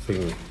ซึ่ง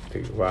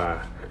ถือว่า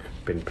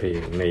เป็นเพลง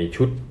ใน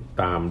ชุด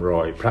ตามร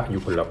อยพระยุ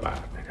คลบา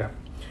ทนะครับ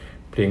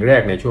เพลงแร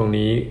กในช่วง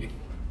นี้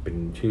เป็น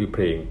ชื่อเพ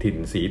ลงถิ่น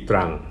สีต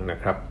รังนะ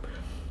ครับ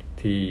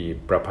ที่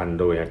ประพันธ์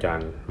โดยอาจาร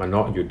ย์มเน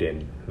าะยูเดน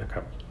นะค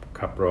รับ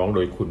ขับร้องโด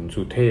ยคุณ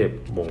สุเทพ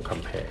วงศ์ค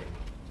ำแหง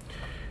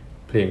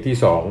เพลงที่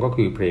2ก็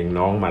คือเพลง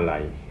น้องมาลั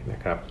ยนะ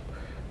ครับ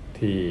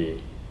ที่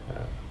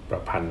ปร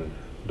ะพันธ์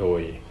โด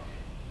ย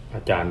อ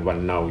าจารย์วรร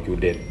ณเนายู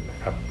เดนนะ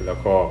ครับแล้ว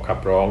ก็ขับ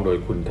ร้องโดย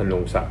คุณธน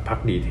งศักดิ์ภัก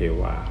ดีเท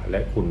วาและ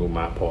คุณอุม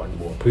าพร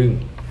บัวพึ่ง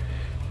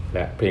แล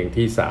ะเพลง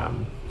ที่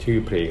3ชื่อ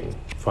เพลง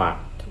ฝาก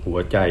หัว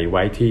ใจไ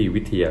ว้ที่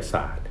วิทยาศ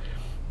าสตร์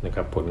นะค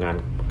รับผลงาน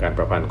การป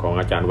ระพันธ์ของ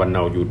อาจารย์วรรณเน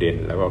ายูเดน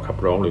แล้วก็ขับ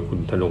ร้องโดยคุณ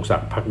ธนงศั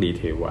กดิ์ภักดี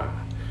เทวา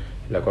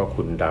แล้วก็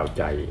คุณดาวใ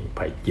จไพ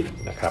จิตร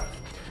นะครับ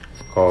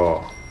ก็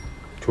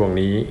ช่วง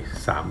นี้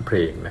3เพล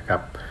งนะครั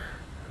บ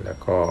แล้ว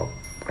ก็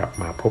กลับ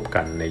มาพบ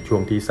กันในช่ว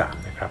งที่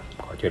3นะครับ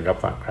ขอเชิญรับ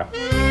ฟังครับ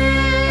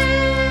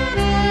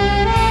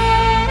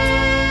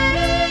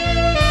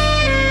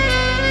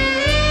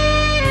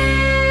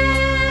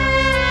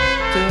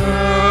จ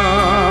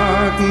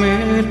ากเม็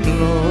ด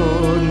ล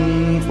น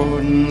ฝ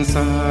นส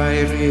าย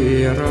เรี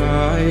ยร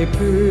าย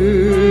พื้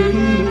น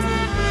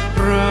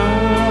รั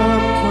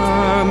บคว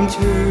าม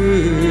ชื้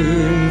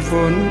นฝ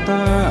นใ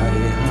ต้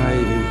ให้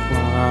คว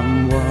าม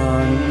หวั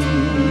ง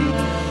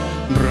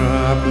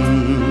รับ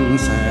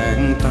แสง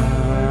ใต้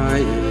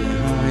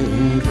ให้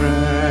แร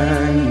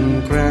ง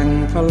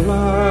พ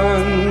ลั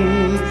ง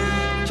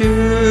จึ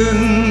ง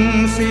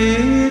สี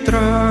ต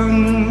รัง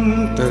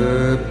เติ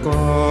บก่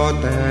อ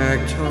แตก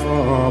ช่อ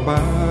ใบ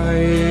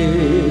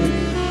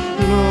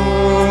ล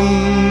ม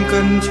กั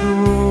นโช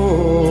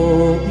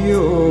กโย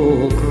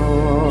กคล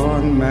อ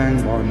นแมง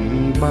บ่อน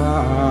บา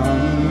ง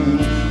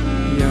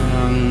ยั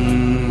ง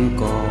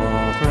ก่อ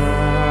ร่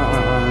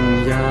าง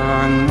อย่า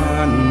ง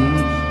มัน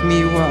มี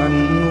วัน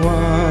ไหว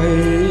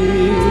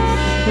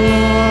หล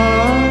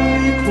า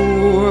ยข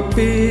วบ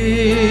ปี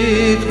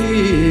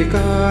ที่ก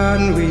า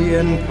รเวีย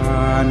นผ่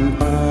าน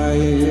ไป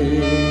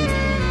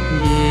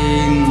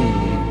ยิ่ง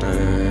เ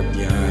ติบ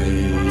ใหญ่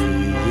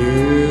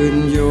ยืน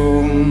ย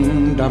ง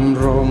ด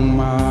ำรง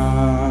มา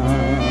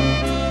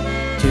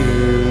จึ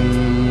ง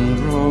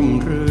ร่ม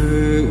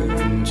รื่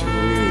น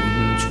ชื่น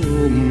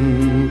ชุ่ม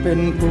เป็น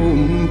พุ่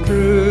มพ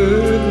ฤ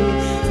กษ์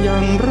ยั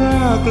งร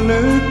าก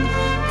ลึก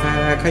แผ่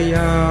ขย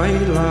าย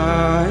หล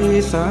าย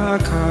สา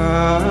ขา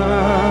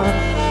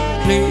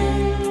พลิก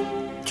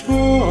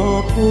ช่อ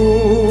พ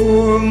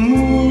วง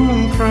ม่วง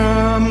คร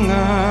ามง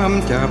าม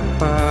จับ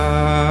ตา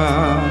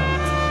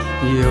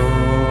ยอ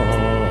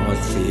ด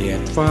เสีย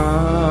ดฟ้า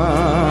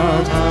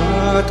ท้า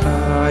ท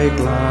าย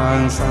กลาง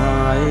สา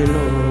ยล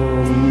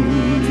ม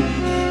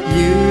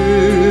ยื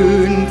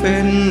นเป็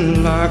น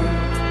หลัก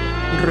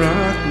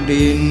รัก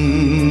ดิน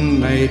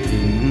ใน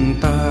ถิ่น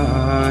ใต้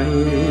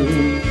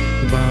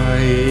ใบ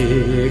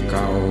เ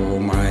ก่า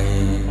ใหม่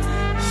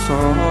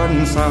ซ้อน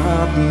ซั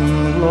บ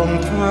ลง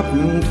ทับ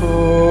ถ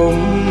ม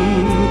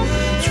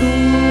ชุ่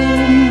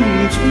ม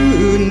ชื่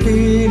น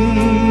ดิน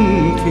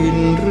ถิ่น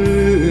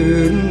รื่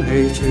นให้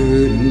ชื่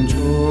นช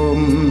ม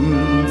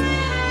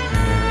แ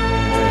ผ่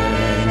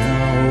เง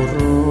าร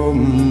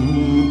ม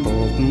ป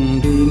ก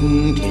ดิน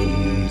ถิ่น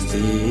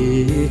สี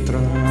ต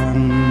รัง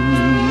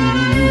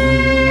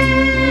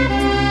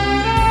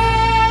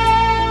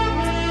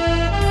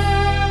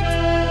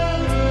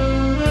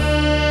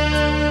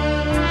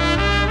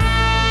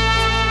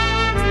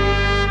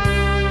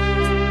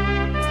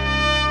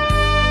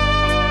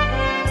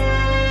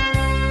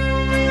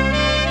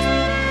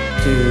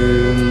จึ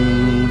ง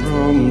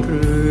ร่ม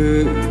รื่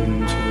น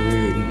ชื่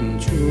น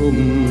ชุ่ม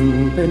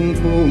เป็น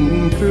พุ่ม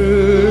พฤ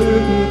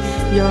กษ์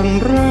ยัง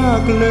รา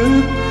กลึ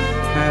ก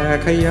แผ่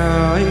ขยา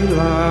ย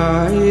หลา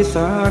ยส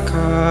าข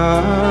า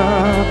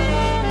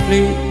พ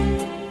ลิก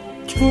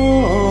ช่อ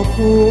พ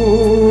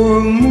ว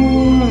งม่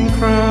วงค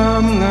รา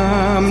มงา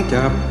ม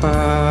จับต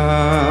า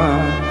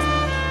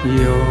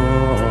ยอ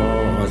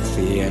ดเ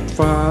สียด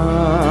ฟ้า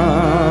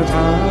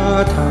ท้า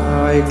ทา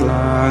ยกล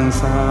าง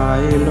สา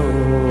ยล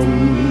ม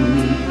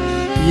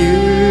ยื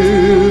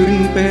น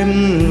เป็น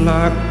ห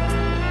ลัก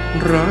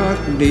รัก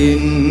ดิ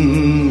น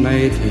ใน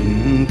ถิ่น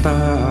ใ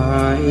ต้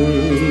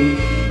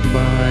ใบ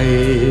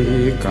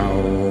เก่า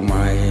ให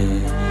ม่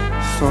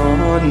ซ้อ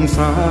น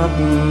ซับ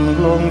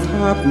ลง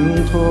ทับ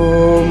ถ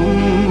ม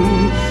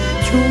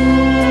ชุ่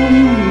ม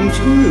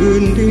ชื่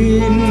นดิ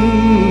น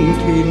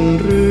ถิ่น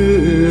รื่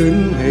น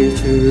ให้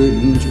ชื่น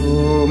ช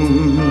ม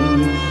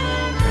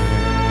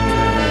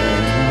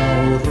แผ่เงา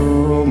ร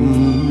ม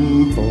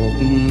ปก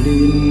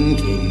ดิน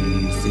ถิ่น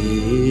สี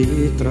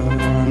ตรั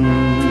ง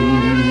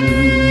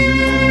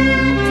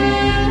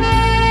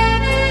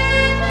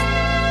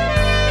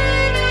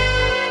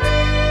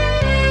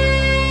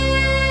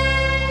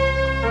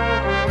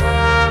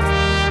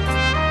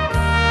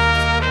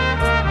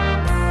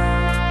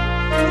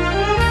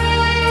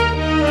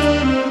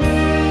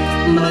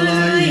มา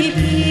ลัย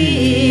พี่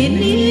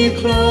นี้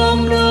คลอง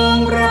รอง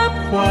รับ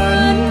ขวั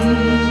ญ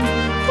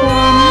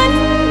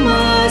ม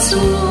า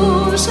สู่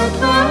ส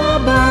ถา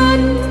บัน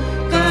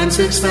การ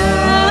ศึกษา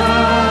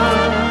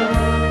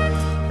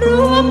ร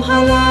วมพ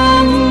ลั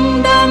ง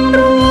ดังร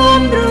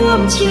ว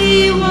มชี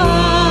วา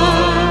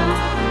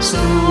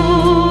สู่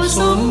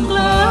สงขล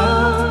า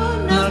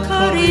นค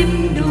รินท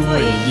ร์ด้ว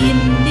ยยิ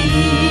นดี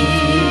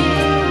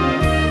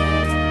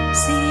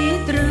สี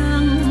ตรั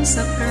งส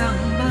ะพรั่ง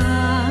บา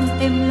นเ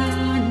ต็มล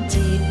าน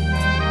จิต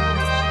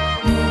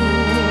หมู่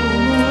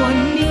มวล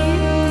มิ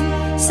ตร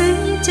ซึ้ง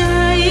ใจ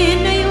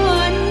ใน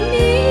วัน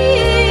นี้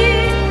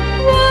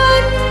วั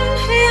น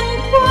แห่ง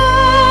คว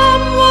าม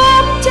หวา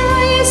นใจ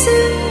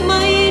ซึ้งไม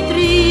ต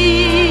รี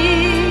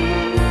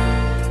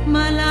ม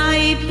าลั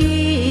ย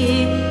พี่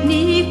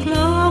นี้ค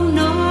ล้อง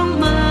น้อง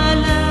มา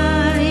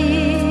ลัย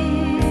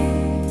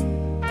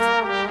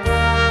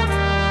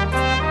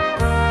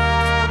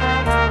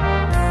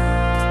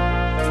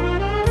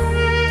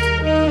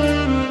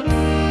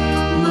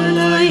มา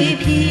ลัย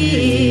พี่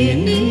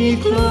นี้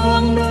คล้อ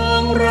งน้อ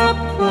งรับ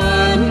ขวั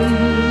ญ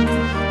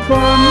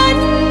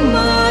ม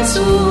า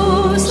สู่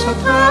ส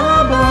ถา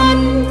บัน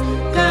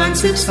การ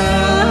ศึกษา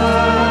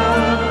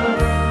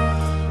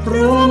ร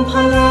วมพ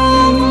ลั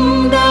ง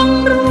ดัง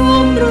ร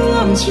ว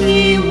มชี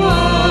ว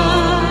า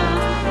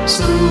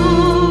สู่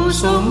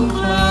สงข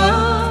ลา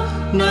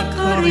นค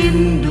ริน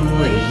ทร์ด้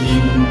วยยิ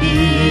น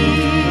ดี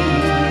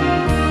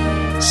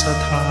ส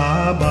ถา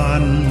บั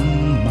น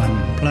มัน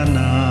พระน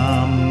า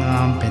มงา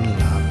มเป็น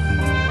หลัก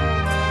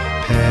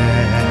แผ่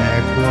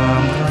ควา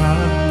มรั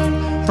ก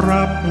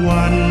รับ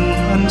วัน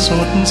อันส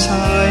ดใส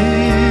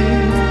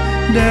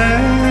แด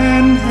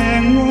นแห่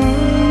งหวั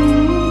ง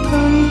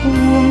ทั้งป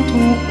วง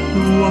ทุกด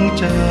วง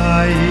ใจ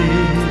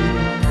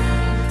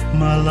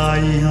มาลั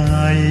ยใ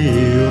ห้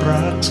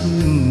รักซึ้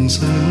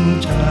ง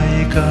ใจ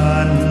กั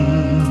น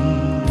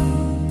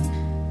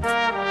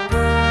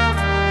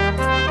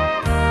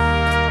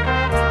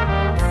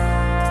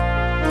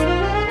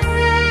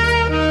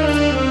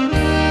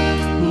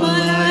มา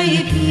ลัย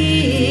พี่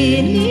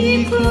นี้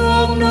ครอ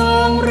งน้อ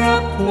งรั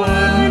บข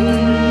วัญ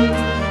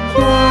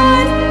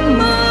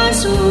มา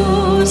สู่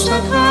ส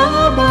ถา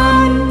บั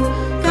น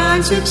การ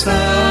ศึกษ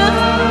า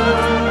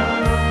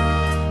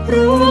ร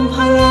วมพ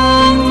ลั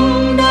ง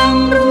ดัง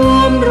ร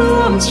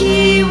วมชี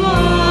ว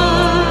า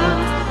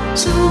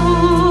สู่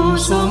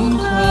สง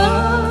ขลา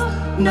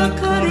น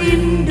คริ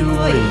นทร์ด้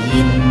วย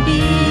ยิน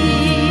ดี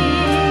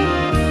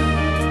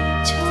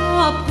ชอ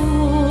บพ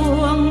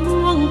วง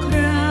ม่วงคร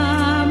า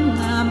ม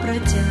งามปร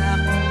ะจัก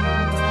ษ์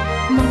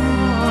ม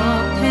อ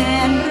บแท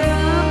น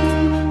รัก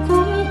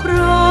คุ้มคร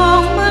อ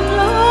งมาค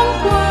ล้อง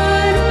ควั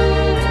น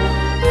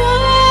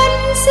วัน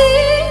สี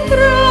ต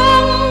ร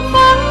ง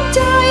ฝังใ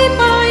จไ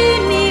ป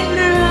นิ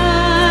รั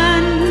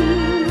นดร์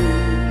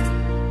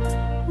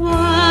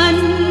วัน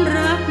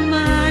รัก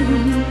มัน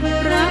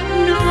รัก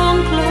น้อง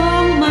คล้อ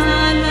งมา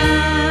ลั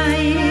ย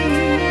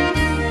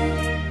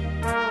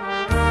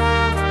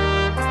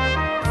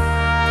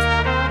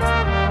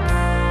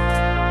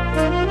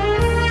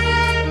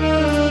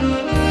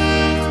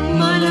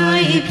มาลั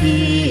ย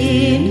พี่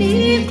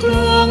นี้ค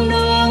ล้อง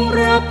น้อง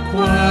รับข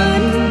วั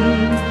ญ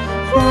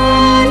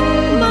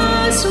มา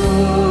สู่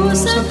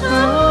สถ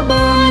า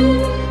บัน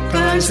ก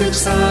ารศึก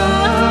ษา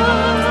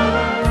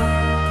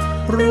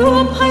รว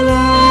มพ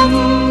ลัง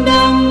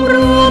ดังร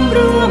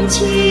วม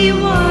ชี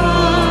วา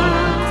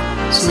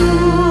สู่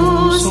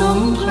ส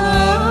งขล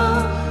า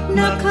น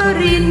ค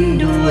รินทร์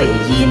ด้วย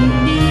ยิน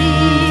ดี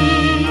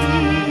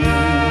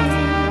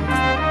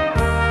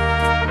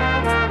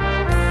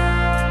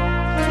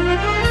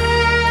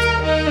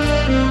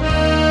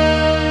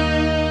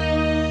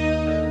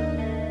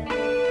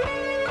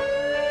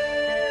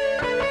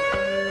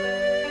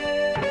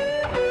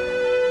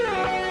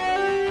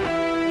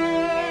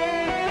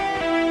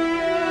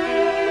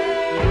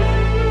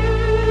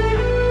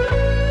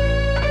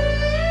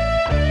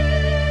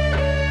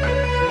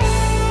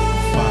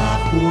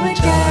หัว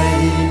ใจ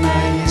ใน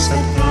ส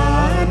ถา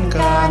นก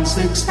าร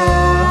ศึกษา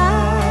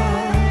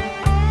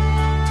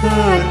เ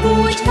ทิดบู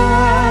ชา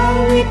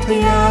วิท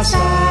ยาศ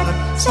าสตร์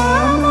สา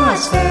มารถ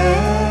แส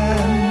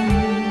น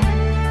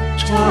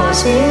ช่อ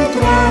สีต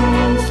รัง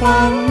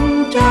ฝัง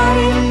ใจ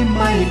ไ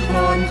ม่คล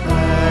อนแคล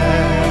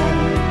น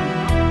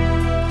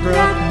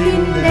รักดิ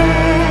นแด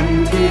น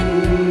ถิ่น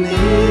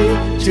นี้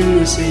ชื่อ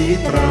สี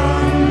ตรั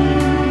ง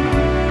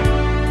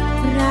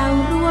เรา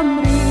ร่วม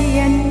เรีย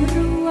น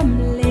ร่วม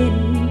เล่น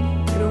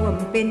ร่วม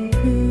เป็นเ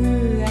พื่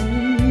อน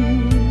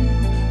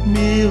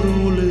มีรู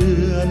เลื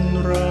อน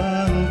ร้า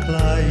งไกล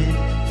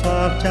ฝ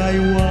ากใจ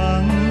หวั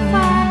ง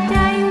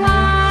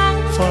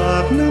ฝา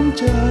กน้ำ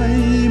ใจ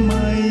ไม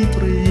ต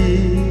รี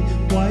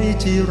ไว้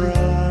ที่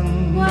รัง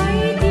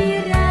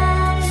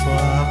ฝ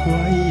ากไ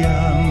ว้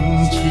ยัง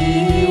ชี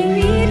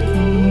วิต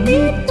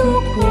นิดทุ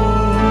กค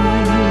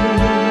น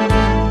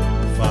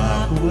ฝา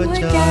กหัว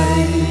ใจ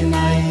ใน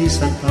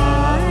สถ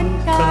าน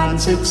การ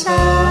ศึกษ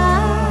า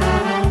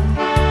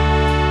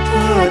เ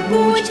ทิด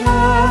บูช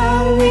า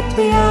วิท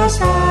ยา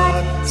ศาส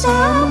ตร์ส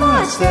ามา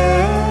รถแส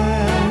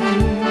น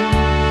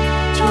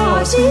ช่อ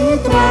สี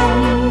ตรัง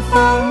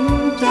ฝัง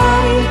ใจ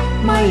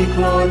ไม่ค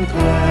ลอนแค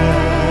ล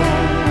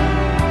น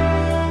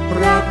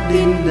รัก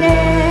ดินแด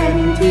น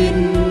ถิ่น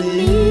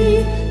นี้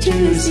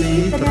ชื่อสี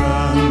ต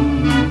รัง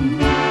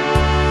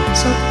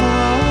สถ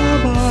า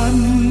บัน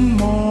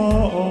ม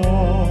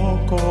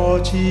อ.ก่อ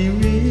ชี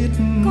วิต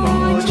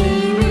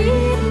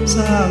ส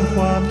ร้างค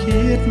วาม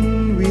คิด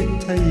วิ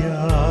ทย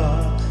า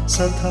ส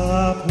ถา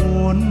พ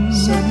ล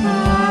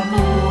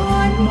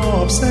มอ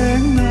บแส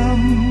งน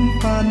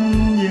ำปัญ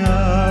ญ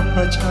าป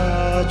ระชา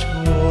ช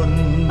น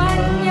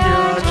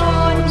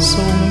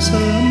ส่งเส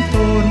ริมต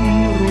น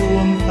รว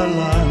มพ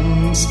ลัง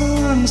สร้า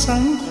งสั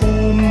งค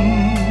ม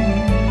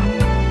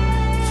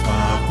ฝ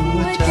ากหั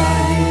วใจ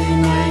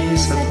ใน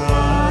สถ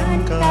าน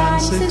การ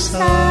ศึกษ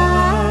า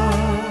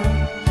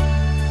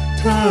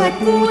เทิด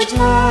บูช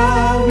า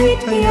วิ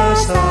ทยา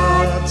ศา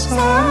สตร์ส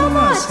าม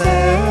ารถแส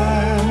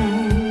น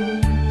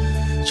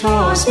ช่อ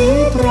สี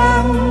ตรั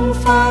ง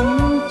ฝัง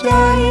ใจ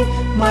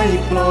ไม่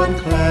คลอน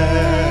แคล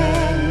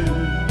น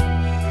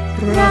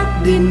รัก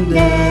ดินแด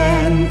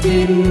น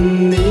ถิ่น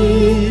นี้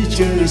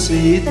ชื่อ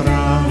สีต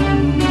รัง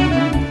ม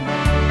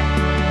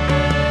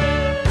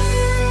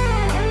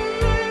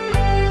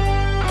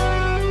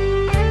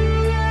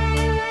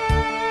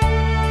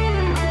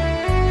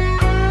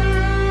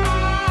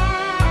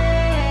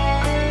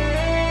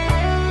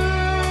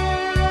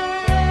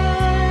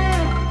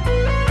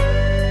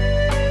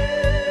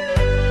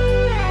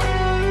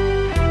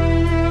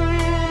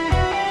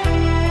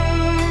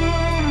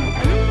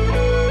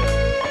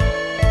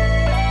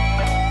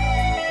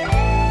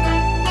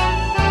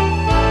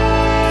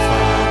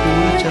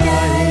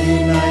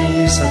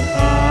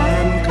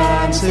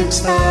ศึก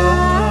ษา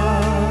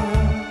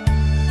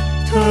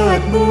เทิ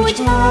ดบู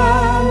ชา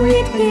วิ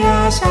ทย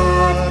าศา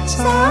สตร์ส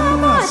า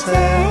มารถแส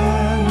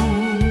ง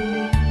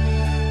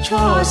ช่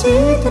อสี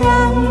ต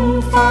รัง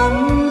ฝัง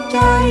ใจ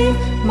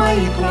ไม่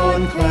โคล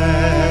นแคล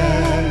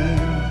น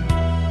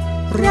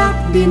รัก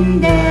ดิน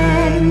แด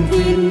น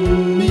ถิ่น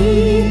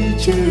นี้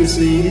ชื่อ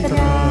สีต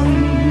รัง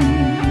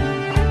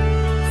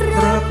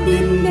รักดิ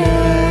นแด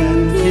น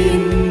ถิ่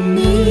น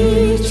นี้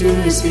ชื่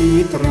อสี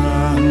ต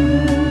รัง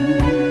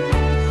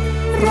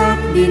รั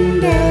กดิน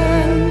แด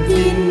น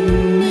ถิ่น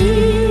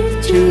นี้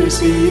ชื่อ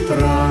สีต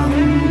รัง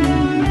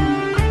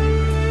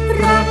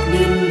รัก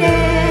ดินแด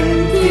น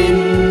ถิ่น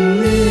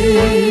นี้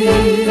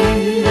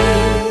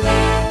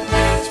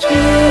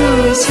ชื่อ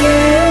สี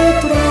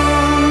ตรั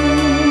ง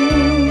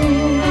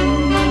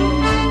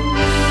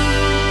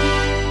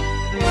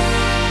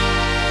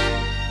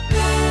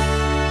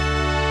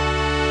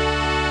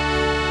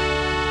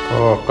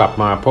ก็กลับ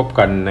มาพบ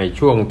กันใน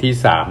ช่วงที่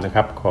3นะค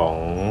รับของ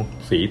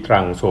สีตรั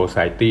งโซไซ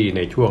ตี้ใ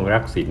นช่วงรั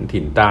กศิลป์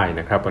ถิ่นใต้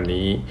นะครับวัน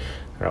นี้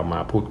เราม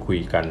าพูดคุย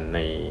กันใน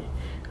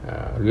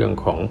เรื่อง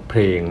ของเพ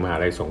ลงมหา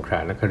ลัยสงขลา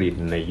นครินท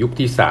ร์ในยุค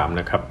ที่3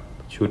นะครับ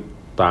ชุด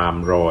ตาม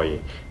รอย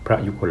พระ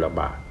ยุคล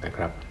บาทนะค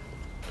รับ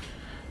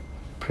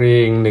เพล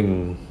งหนึ่ง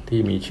ที่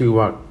มีชื่อ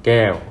ว่าแ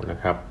ก้วนะ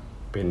ครับ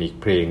เป็นอีก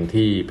เพลง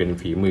ที่เป็น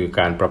ฝีมือก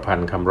ารประพัน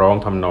ธ์คำร้อง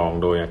ทำนอง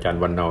โดยอาจาร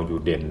ย์วรรณเนาอยู่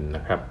เด่นน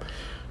ะครับ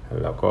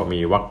แล้วก็มี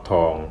วรรคท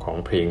องของ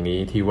เพลงนี้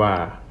ที่ว่า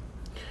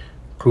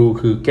ครู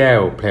คือแก้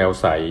วแพรว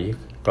ใส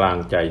กลาง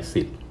ใจ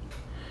ศิษย์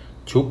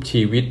ชุบ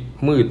ชีวิต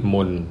มืดม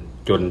น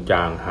จนจ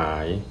างหา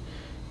ย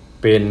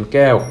เป็นแ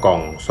ก้วกล่อ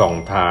งส่อง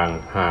ทาง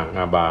ห่าง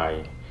อบาย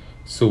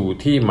สู่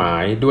ที่หมา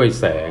ยด้วย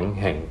แสง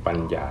แห่งปัญ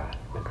ญา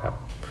นะครับ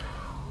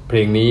เพล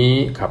งนี้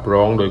ขับ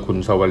ร้องโดยคุณ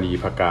สวลี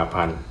ภกา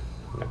พันธ์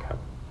นะครับ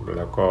แ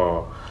ล้วก็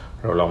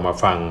เราลองมา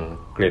ฟัง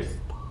เกร็ด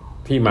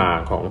ที่มา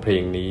ของเพล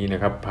งนี้นะ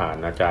ครับผ่าน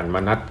อาจารย์ม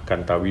นัส กั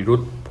นตวิรุ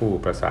ธผู้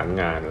ประสาน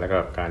งานและก็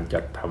การ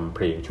จัดทำเพ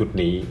ลงชุด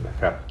นี้นะ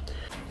ครับ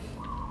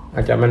อ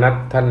าจารย์มนัส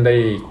ท่านได้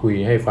คุย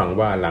ให้ฟัง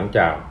ว่าหลังจ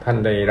ากท่าน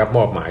ได้รับม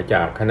อบหมายจ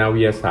ากคณะ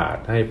วิทยาศาสต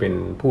ร์ให้เป็น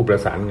ผู้ประ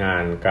สานงา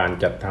นการ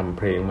จัดทำเ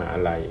พลงมหา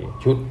ลัย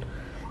ชุด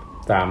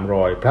ตามร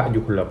อยพระ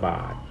ยุคลบ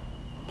าท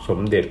สม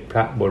เด็จพร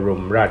ะบร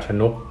มราช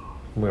นก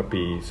เมื่อ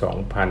ปี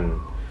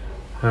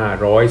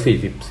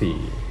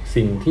 2544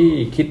 สิ่งที่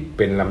คิดเ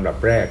ป็นลำดับ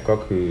แรกก็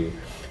คือ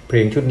เพ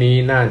ลงชุดนี้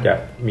น่าจะ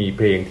มีเ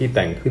พลงที่แ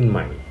ต่งขึ้นให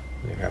ม่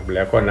นะครับแ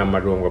ล้วก็นำมา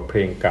รวมกับเพล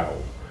งเก่า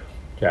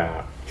จาก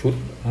ชุด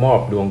มอ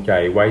บดวงใจ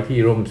ไว้ที่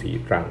ร่มสี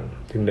ตรัง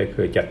ซึ่งได้เค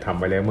ยจัดทำ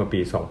ไว้แล้วเมื่อ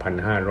ปี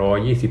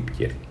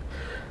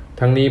 2527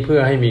 ทั้งนี้เพื่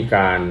อให้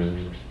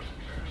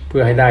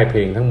ได้เพล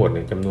งทั้งหมดเ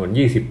นี่ยจำนวน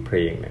20เพล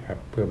งนะครับ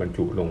เพื่อบรร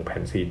จุลงแผ่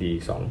นซีดี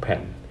2แผ่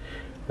น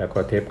แล้วก็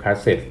เทปคาส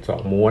เซ็ต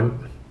2ม้วน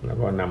แล้ว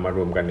ก็นำมาร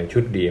วมกันในชุ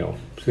ดเดียว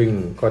ซึ่ง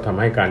ก็ทำ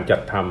ให้การจั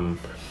ดทำ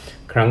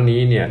ครั้ง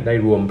นี้เนี่ยได้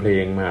รวมเพล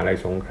งมหาลัย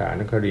สงขลา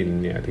นครินท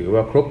ร์เนี่ยถือว่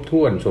าครบ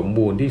ถ้วนสม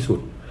บูรณ์ที่สุ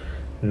ด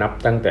นับ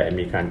ตั้งแต่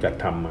มีการจัด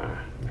ทำมา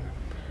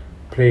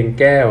เพลง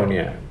แก้วเ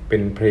นี่ยเป็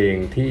นเพลง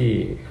ที่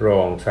ร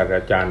องศาสตร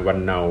าจารย์วรร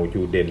ณเนาอ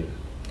ยู่เด่น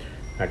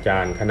อาจา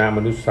รย์คณะม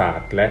นุษยศาส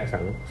ตร์และ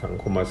สัง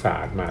คมศา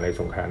สตร์มหาลัย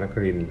สงขลานค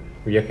รินทร์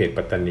วิทยาเขต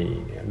ปัตตานี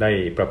เนี่ยได้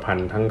ประพัน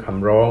ธ์ทั้งค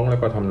ำร้องแล้ว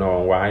ก็ทำนอ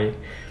งไว้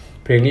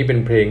เพลงนี้เป็น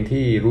เพลง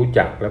ที่รู้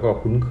จักแล้วก็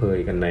คุ้นเคย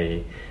กันใน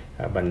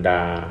บรรด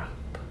า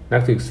นั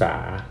กศึกษา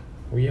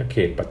วิทยาเข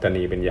ตปัตตา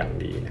นีเป็นอย่าง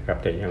ดีนะครับ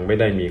แต่ยังไม่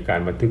ได้มีกา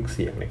รบันทึกเ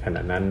สียงในขณ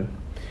ะนั้น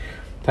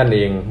ท่านเอ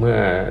งเมื่อ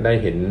ได้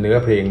เห็นเนื้อ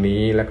เพลง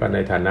นี้แล้วก็ใน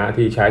ฐานะ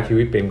ที่ใช้ชี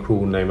วิตเป็นครู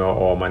ในม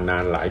อ.มานา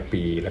นหลาย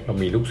ปีแล้วก็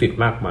มีลูกศิษย์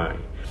มากมาย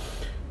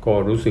ก็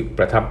รู้สึกป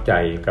ระทับใจ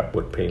กับบ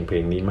ทเพล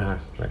งนี้มาก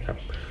นะครับ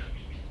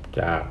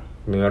จาก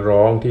เนื้อ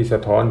ร้องที่สะ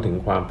ท้อนถึง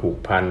ความผูก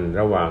พัน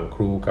ระหว่างค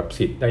รูกับ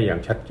ศิษย์ได้อย่าง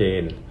ชัดเจ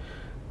น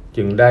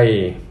จึงได้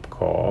ข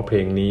อเพล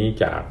งนี้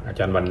จากอาจ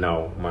ารย์วรรณเนา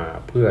มา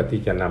เพื่อ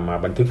ที่จะนำมา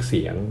บันทึกเ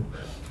สียง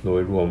โด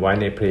ยรวมไว้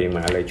ในเพลงม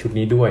หาลัยชุด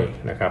นี้ด้วย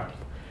นะครับ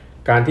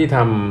การที่ท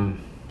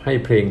ำให้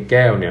เพลงแ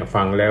ก้วเนี่ย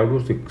ฟังแล้ว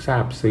รู้สึกซา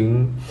บซึ้ง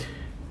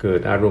เกิ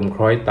ดอารมณ์ค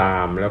ล้อยตา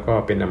มแล้วก็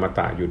เป็นอมต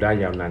ะอยู่ได้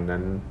ยาวนาน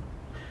นั้น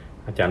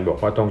อาจารย์บอก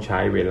ว่าต้องใช้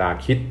เวลา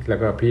คิดแล้ว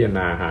ก็พิจารณ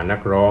าหานั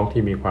กร้อง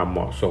ที่มีความเหม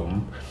าะสม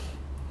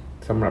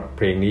สำหรับเ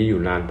พลงนี้อ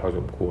ยู่นานพอส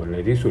มควรใน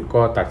ที่สุด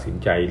ก็ตัดสิน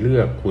ใจเลื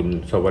อกคุณ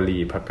สวลี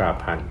ภกา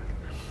พันธ์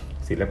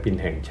ศิลปิน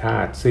แห่งชา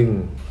ติซึ่ง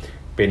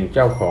เป็นเ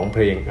จ้าของเพ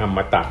ลงอม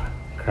ตะ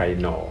ใคร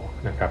หนอ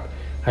นะครับ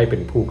ให้เป็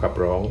นผู้ขับ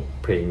ร้อง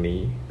เพลง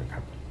นี้นะค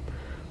รับ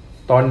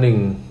ตอนหนึ่ง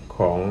ข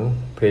อง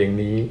เพลง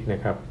นี้นะ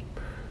ครับ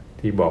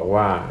ที่บอก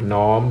ว่า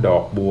น้อมดอ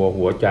กบัว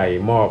หัวใจ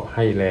มอบใ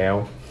ห้แล้ว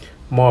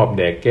มอบแ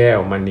ด่แก้ว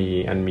มณี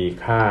อันมี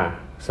ค่า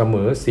เสม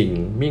อสิ่ง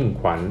มิ่ง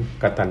ขวัญ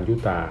กตัญญู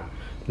ตา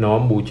น้อม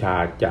บูชา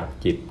จาก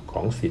จิตข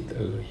องศิษย์เ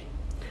อ่ย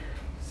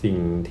สิ่ง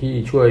ที่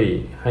ช่วย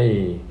ให้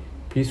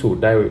พิสูจ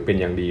น์ได้เป็น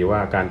อย่างดีว่า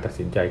การตัด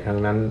สินใจครั้ง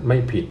นั้นไม่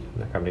ผิด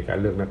นะครับในการ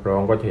เลือกนักร้อ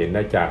งก็จะเห็นไ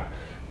ด้จาก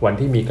วัน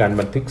ที่มีการ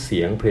บันทึกเสี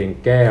ยงเพลง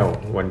แก้ว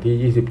วัน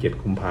ที่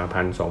27กุมภา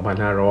พันธ์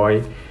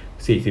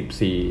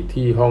2544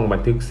ที่ห้องบั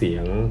นทึกเสีย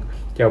ง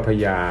เจ้าพระ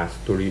ยาส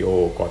ตูดิโอ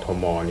กท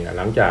มเนี่ยห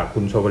ลังจากคุ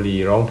ณสวลี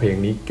ร้องเพลง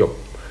นี้จบ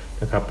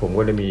นะครับผม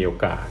ก็ได้มีโอ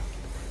กาส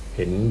เ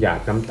ห็นหยา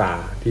ดน้ำตา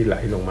ที่ไหล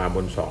ลงมาบ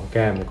นสองแ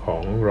ก้มขอ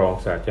งรอง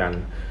ศาสตราจาร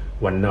ย์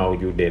วันเนา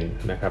ยูเดน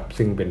นะครับ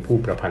ซึ่งเป็นผู้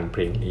ประพันธ์เพ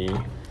ลงนี้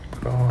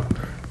ก็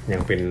ยั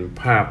งเป็น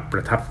ภาพปร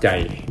ะทับใจ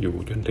อยู่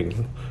จนถึง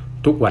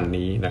ทุกวัน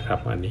นี้นะครับ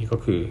อันนี้ก็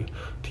คือ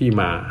ที่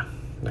มา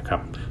นะครั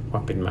บควา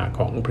มเป็นมาข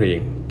องเพลง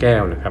แก้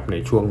วนะครับใน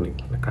ช่วงหนึ่ง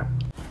นะครับ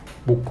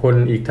บุคคล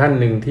อีกท่าน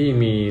หนึ่งที่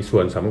มีส่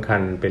วนสำคั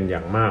ญเป็นอย่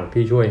างมาก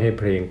ที่ช่วยให้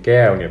เพลงแ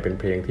ก้วเนี่ยเป็น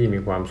เพลงที่มี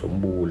ความสม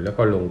บูรณ์แล้ว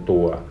ก็ลงตั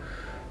ว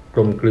ก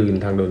ลมกลืน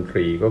ทางดนต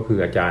รีก็คือ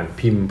อาจารย์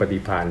พิมพ์ปฏิ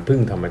ภาณพึ่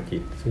งธรรมจิ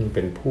ตซึ่งเ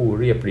ป็นผู้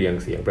เรียบเรียง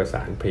เสียงประส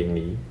านเพลง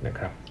นี้นะค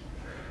รับ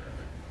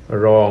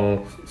รอง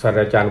ศาสต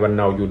ราจารย์วันเ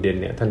นายูเดน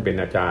เนี่ยท่านเป็น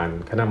อาจารย์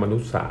คณะมนุ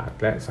ษยศาสตร์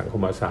และสังค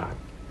มศาสต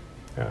ร์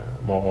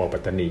มอ.ปั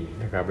ตตานี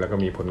นะครับแล้วก็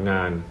มีผลง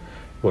าน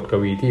บทก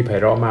วีที่ไพ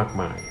เราะมาก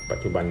มายปัจ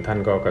จุบันท่าน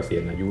ก็เกษีย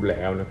ณอายุแ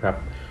ล้วนะครับ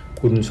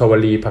คุณสว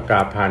ลีภก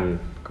าพันธ์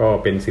ก็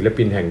เป็นศิล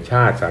ปินแห่งช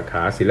าติสาข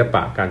าศิลป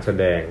ะการแส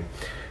ดง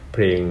เพ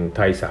ลงไท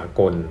ยสา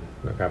กล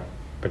นะครับ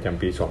ประจ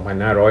ำปี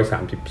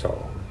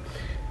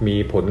 2532 มี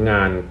ผลง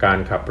านการ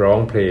ขับร้อง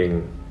เพลง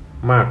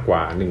มากกว่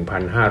า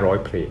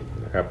 1,500 เพลง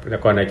นะครับแล้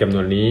วก็ในจำน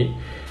วนนี้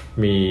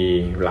มี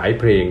หลาย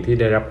เพลงที่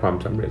ได้รับความ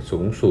สำเร็จสู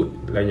งสุด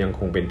และยังค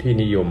งเป็นที่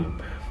นิยม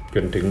จ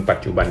นถึงปัจ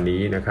จุบัน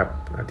นี้นะครับ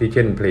ที่เ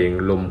ช่นเพลง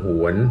ลมห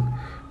วน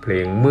เพล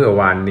งเมื่อ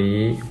วานนี้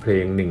เพล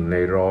ง1 ใน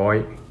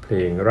 100เพล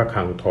งระ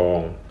ฆังทอง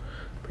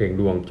เพลง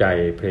ดวงใจ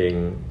เพลง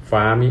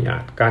ฟ้ามิอา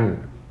จกั้น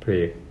เ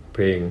พ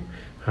ลง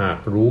หาก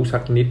รู้สั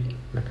กนิด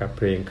นะครับเ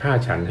พลงฆ่า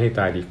ฉันให้ต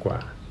ายดีกว่า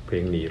เพล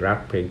งหนีรัก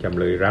เพลงจำ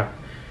เลยรัก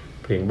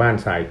เพลงบ้าน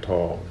ทรายท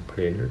องเพล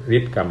งฤ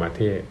ทธิ์กามเ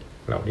ทพ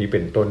เหล่านี้เป็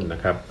นต้นน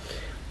ะครับ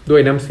ด้ว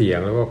ยน้ำเสียง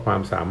แล้วก็ควา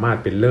มสามารถ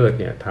เป็นเลิศ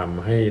เนี่ยท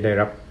ำให้ได้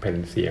รับแผ่น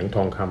เสียงท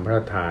องคำพระร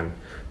าชทาน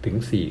ถึง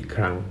4 ค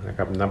รั้งนะค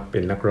รับนับเป็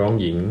นนักร้อง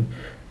หญิง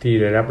ที่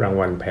ได้รับราง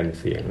วัลแผ่น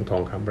เสียงทอ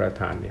งคำพระราช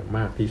ทานเนี่ยม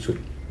ากที่สุด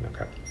นะค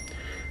รับ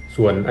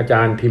ส่วนอาจ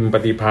ารย์พิมพ์ป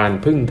ฏิภาณ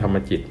พึ่งธรรม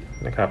จิต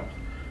นะครับ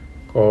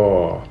ก็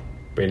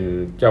เป็น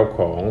เจ้าข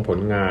องผล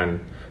งาน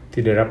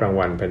ที่ได้รับราง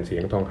วัลแผ่นเสีย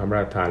งทองคำพระ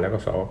ราชทานแล้วก็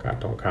เสาอากาศ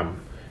ทองค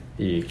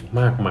ำอีก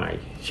มากมาย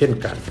เช่น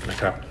กันนะ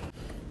ครับ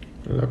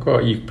แล้วก็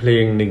อีกเพล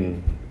งหนึ่ง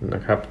น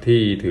ะครับ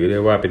ที่ถือได้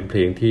ว่าเป็นเพล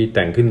งที่แ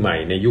ต่งขึ้นใหม่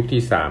ในยุค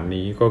ที่3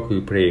นี้ก็คือ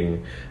เพลง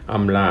อ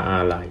ำลาอา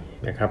ลัย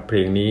นะครับเพล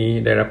งนี้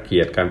ได้รับเกี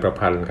ยรติการประ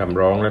พันธ์คำ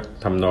ร้องและ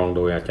ทำนองโ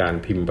ดยอาจาร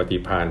ย์พิมพ์ปฏิ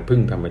ภาณพึ่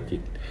งธรรมจิ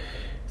ต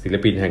ศิล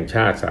ปินแห่งช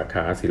าติสาข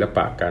าศิลป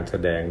ะการแส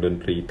ดงดน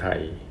ตรีไท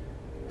ย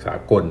สา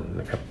กล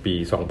นะครับปี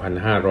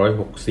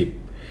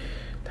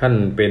 2560 ท่าน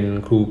เป็น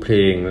ครูเพล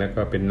งและ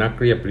ก็เป็นนัก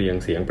เรียบเรียง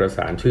เสียงประส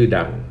านชื่อ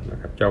ดังนะ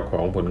ครับเจ้าขอ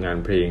งผลงาน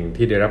เพลง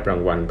ที่ได้รับรา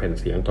งวัลแผ่น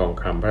เสียงทอง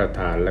คำพระราช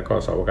ทานและก็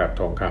เสาอากาศ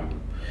ทองค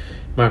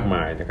ำมากม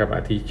ายนะครับอ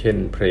าทิเช่น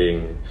เพลง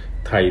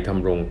ไทยท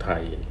ำรงไท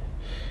ย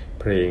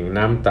เพลง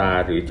น้ำตา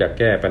หรือจะแ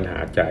ก้ปัญหา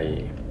ใจ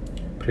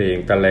เพลง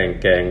ตะแลง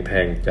แกงแท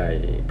งใจ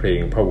เพลง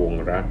พะวง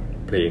รัก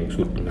เพลง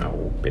สุดเหงา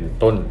เป็น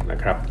ต้นนะ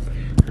ครับ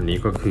อันนี้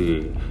ก็คือ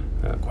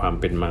ความ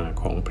เป็นมา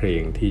ของเพล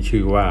งที่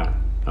ชื่อว่า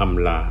อ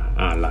ำลา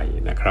อาลัย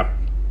นะครับ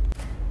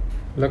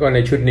แล้วก็ใน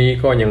ชุดนี้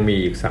ก็ยังมี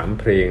อีก3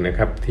เพลงนะค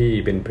รับที่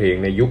เป็นเพลง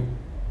ในยุค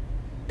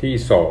ที่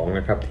2น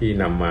ะครับที่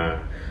นำมา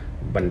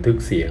บันทึก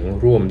เสียง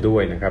ร่วมด้ว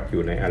ยนะครับอ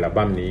ยู่ในอัล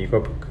บั้มนี้ก็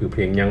คือเพ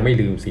ลงยังไม่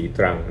ลืมสีต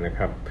รังนะค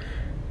รับ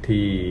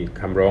ที่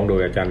คำร้องโด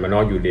ยอาจารย์มโน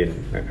ยูเดน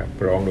นะครับ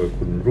ร้องโดย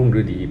คุณรุ่ง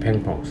ฤดีแพ่ง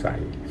ผ่องใส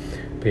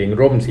เพลง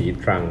ร่มสี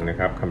ตรังนะ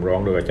ครับคำร้อง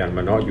โดยอาจารย์ม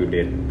โนยูเด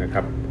นนะค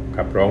รับ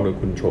ขับร้องโดย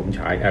คุณโฉมฉ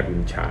ายอรุ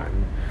ณฉาน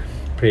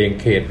เพลง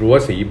เขตรั้ว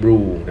สีบลู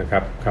นะครั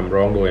บคำ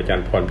ร้องโดยอาจาร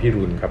ย์พรพิ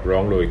รุณขับร้อ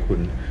งโดยคุ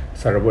ณ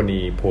สรว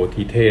ณีโพ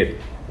ธิเทศ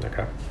นะค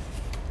รับ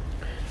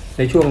ใ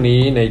นช่วง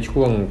นี้ใน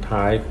ช่วง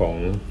ท้ายของ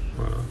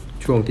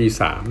ช่วงที่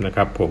3นะค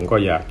รับผมก็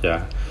อยากจะ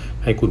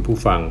ให้คุณผู้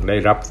ฟังได้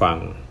รับฟัง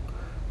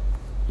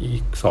อี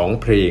ก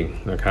2เพลง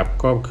นะครับ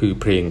ก็คือ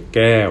เพลงแ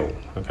ก้ว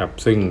นะครับ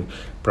ซึ่ง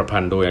ประพั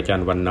นธ์โดยอาจาร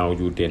ย์วันเนา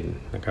ยูเดน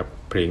นะครับ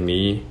เพลง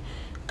นี้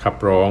ขับ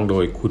ร้องโด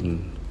ยคุณ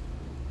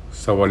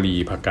สวลี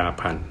ภกา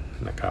พันธ์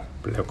นะครับ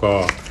แล้วก็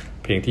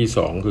เพลงที่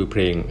2คือเพ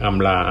ลงอ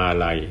ำลาอา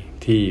ลัย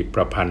ที่ป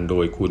ระพันธ์โด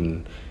ยคุณ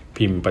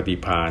พิมพ์ปฏิ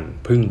ภาณ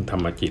พึ่งธร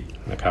รมจิต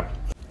นะครับ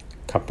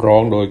ขับร้อ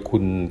งโดยคุ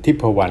ณทิ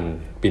พวรรณ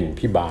ปิ่น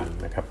พิบาล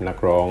นะครับนัก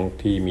ร้อง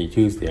ที่มี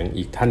ชื่อเสียง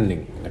อีกท่านหนึ่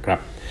งนะครับ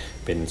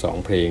เป็น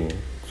2เพลง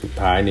สุด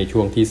ท้ายในช่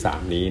วงที่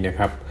3นี้นะค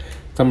รับ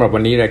สำหรับวั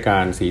นนี้รายกา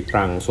รสีต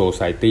รังโซไ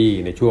ซตี้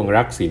ในช่วง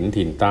รักศิลป์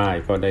ถิ่นใต้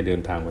ก็ได้เดิ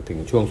นทางมาถึง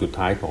ช่วงสุด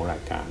ท้ายของรา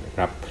ยการนะค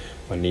รับ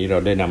วันนี้เรา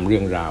ได้นำเรื่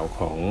องราว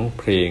ของ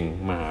เพลง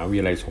มหาวิท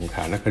ยาลัยสงขล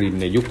านครินท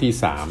ร์ในยุคที่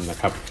3นะ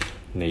ครับ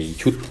ใน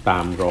ชุดตา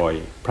มรอย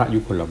พระยุ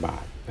คลบา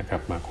ทนะครั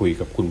บมาคุย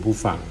กับคุณผู้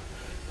ฟัง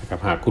นะครับ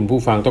หากคุณผู้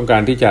ฟังต้องกา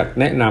รที่จะ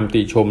แนะนำ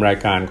ติชมราย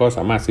การก็ส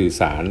ามารถสื่อ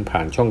สารผ่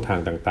านช่องทาง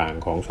ต่าง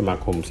ๆของสมา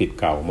คมศิษย์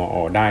เก่ามอ.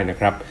ได้นะ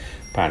ครับ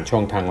ผ่านช่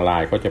องทาง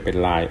LINE ก็จะเป็น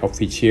LINE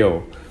Official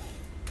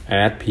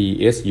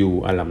 @PSU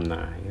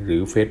Alumni หรื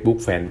อ Facebook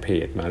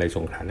Fanpage มหาวิทยาลัยส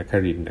งขลานค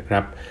รินทร์นะครั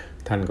บ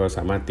ท่านก็ส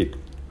ามารถติด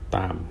ต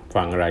าม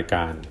ฟังรายก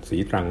ารสี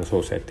ตรังโซ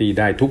ไซตี้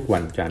ได้ทุกวั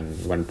นจันทร์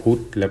วันพุธ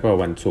แล้วก็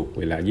วันศุกร์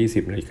เวลา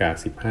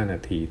 20:15 น.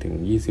ถึง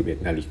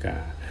 21:00 น.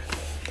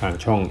ทาง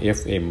ช่อง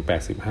FM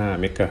 85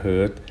 เมกะเฮิ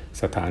รตซ์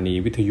สถานี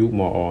วิทยุ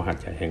มอ.หัด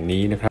ใหญ่แห่ง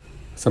นี้นะครับ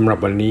สำหรับ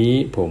วันนี้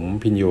ผม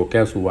พิญโยแ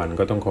ก้วสุวรรณ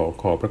ก็ต้อง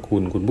ขอพระคุ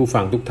ณคุณผู้ฟั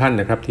งทุกท่าน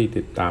นะครับที่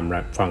ติดตาม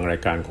ฟังรา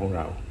ยการของเ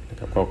รานะ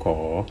ครับก็ขอ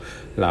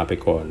ลาไป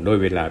ก่อนด้วย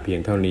เวลาเพียง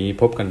เท่านี้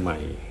พบกันใหม่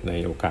ใน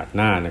โอกาสห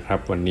น้านะครับ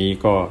วันนี้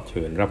ก็เ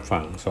ชิญรับฟั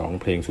ง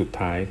2เพลงสุด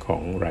ท้ายขอ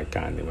งรายก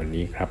ารในวัน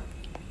นี้ครับ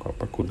ขอบ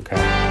พระคุณครั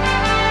บ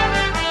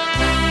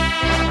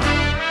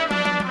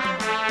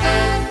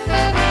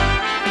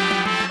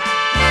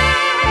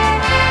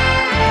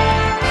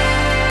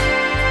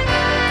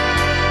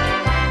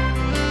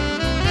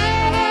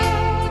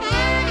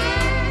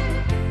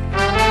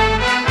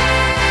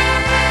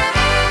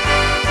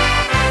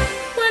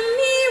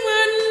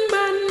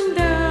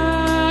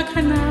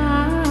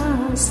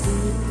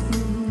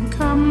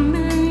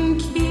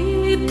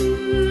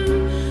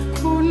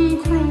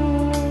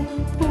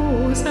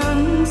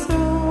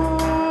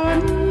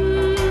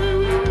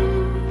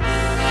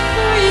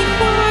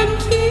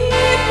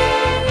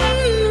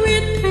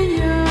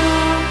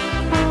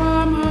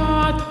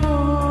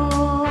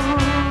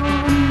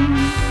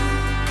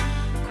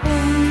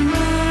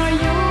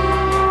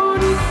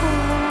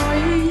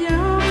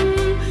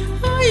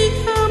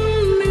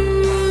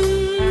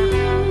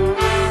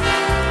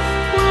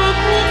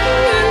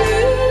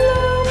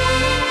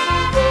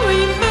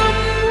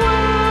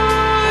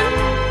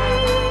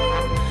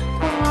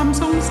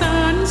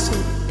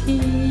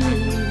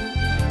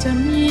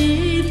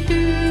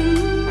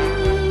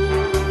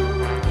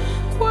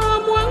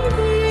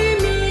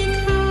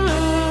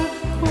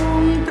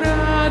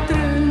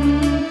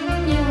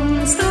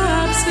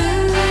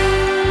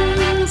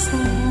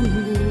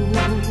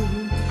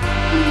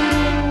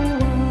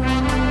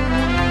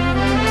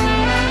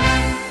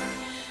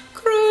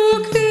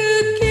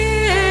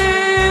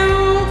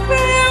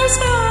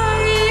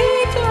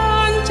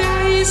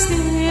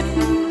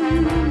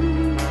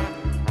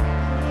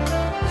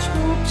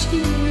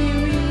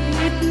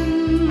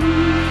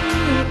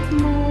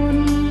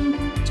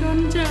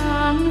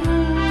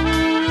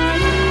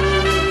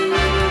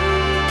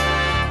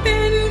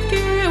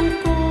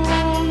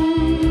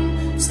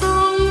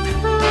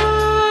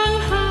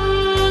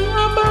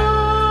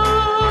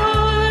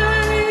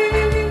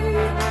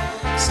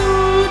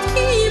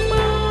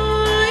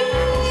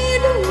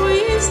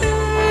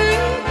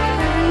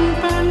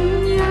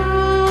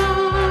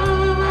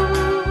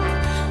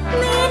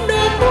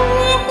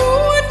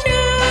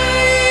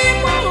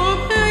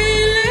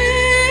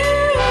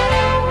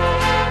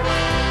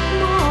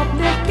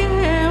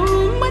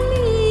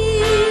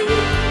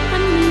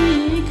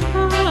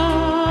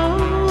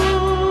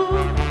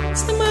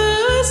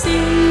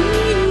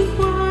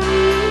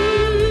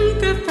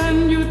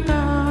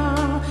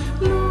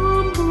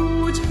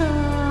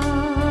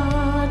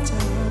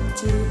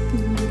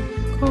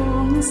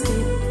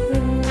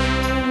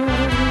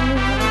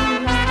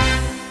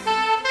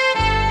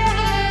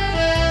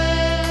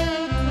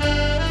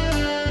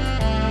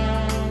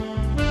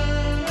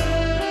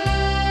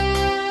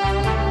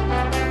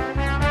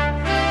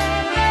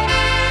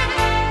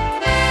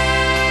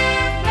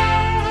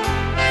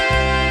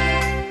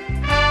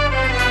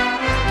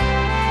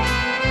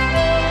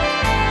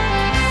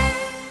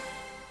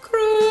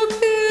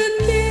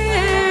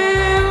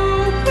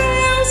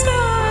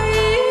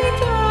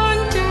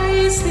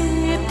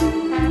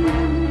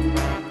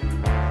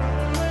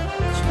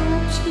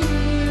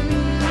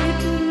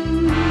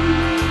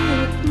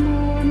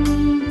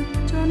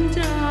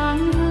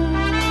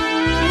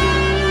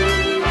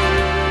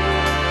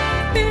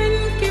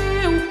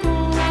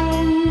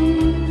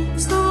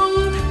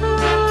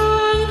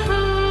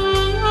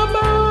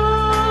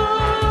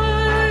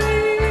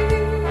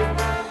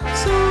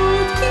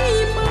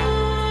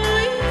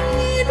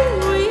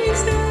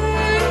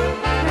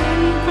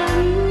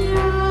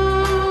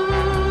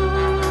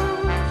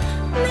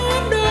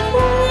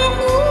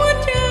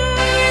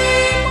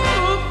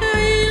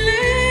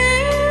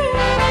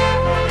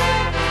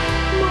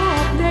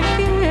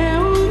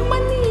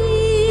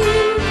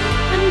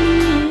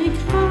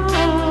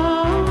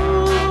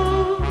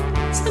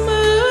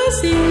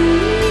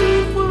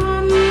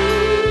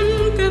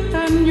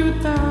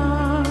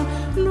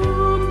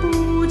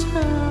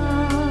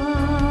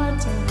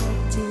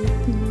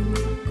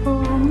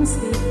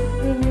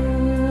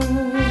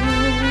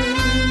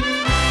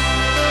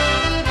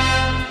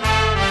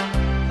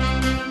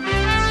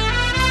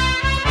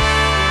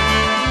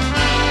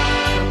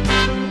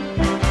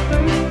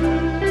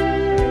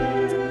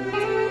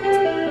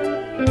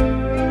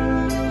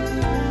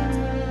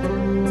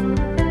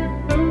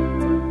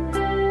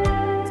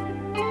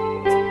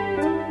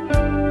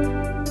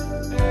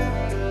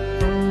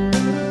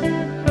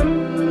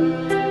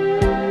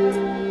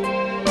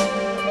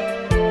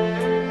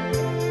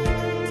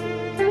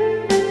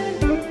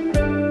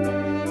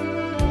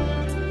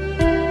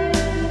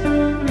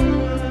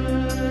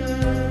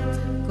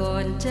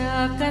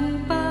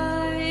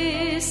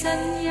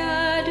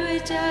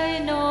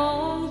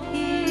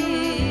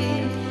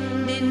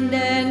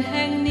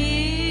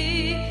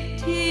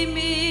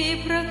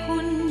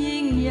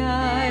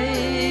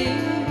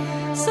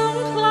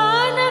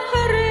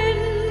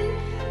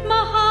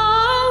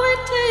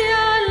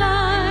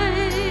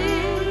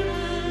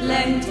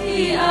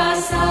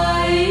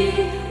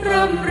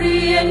ร่ำเ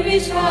รียนวิ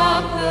ชา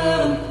เพิ่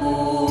มพู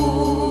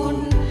น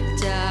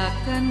จาก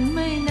กันไ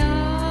ม่นา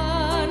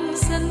น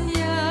สัญ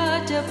ญา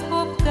จะพ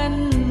บกัน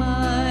ให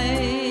ม่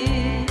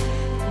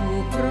ผู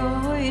กร้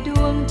อยด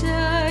วงใจ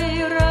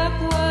รัก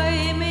ไว้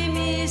ไม่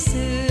มีเ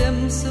สื่อม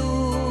สู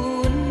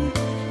ญ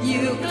อ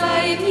ยู่ไกล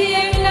เพีย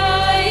งไหน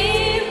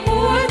หั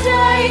วใจ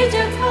จ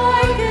ะคอ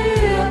ยเกื้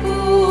อ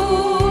กู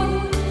ล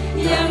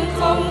ยังค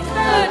งเ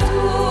ทิด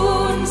ทู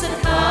นส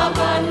ถา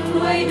บัน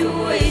ไว้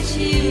ด้วย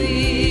ชีวิต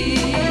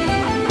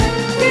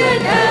เพื่อน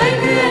เอ๋ย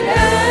เพื่อนเ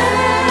อ๋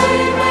ย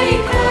ไม่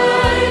เค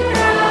ยพ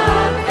รา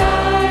ก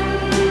กัน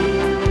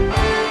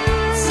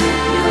สุข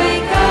ด้วย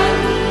กัน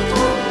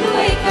ทุกข์ด้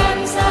วยกัน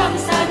สร้าง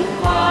สรรค์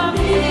ความ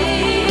ดี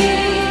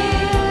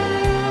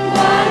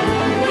วัน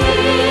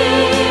นี้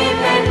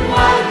เป็น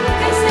วัน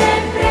เกษ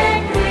ตรเปร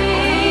มปรี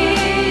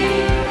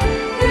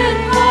เพื่อน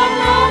พ้อง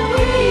น้อง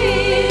พี่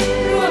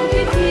ร่วม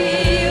พิธี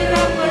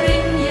รับปริ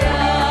ญญ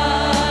า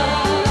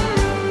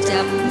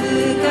จับมื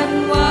อกัน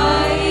ไว้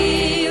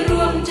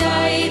ร่วมใจ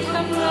ท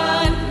ำงา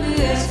นเ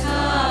พื่อช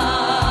า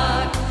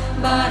ติ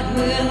บ้านเ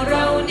มืองเร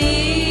า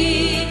นี้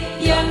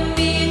ยัง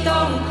มีต้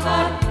อง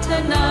พัฒ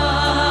นา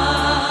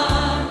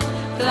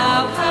กล่า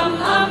วค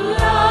ำอำ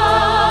ลา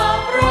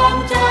พร้อม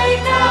ใจ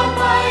ก้าว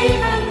ไป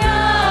ข้างหน้า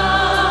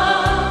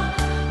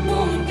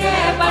มุ่งแก้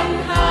ปัญ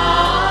หา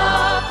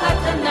พั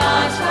ฒนา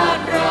ชา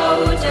ติเรา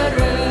เจ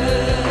ริญ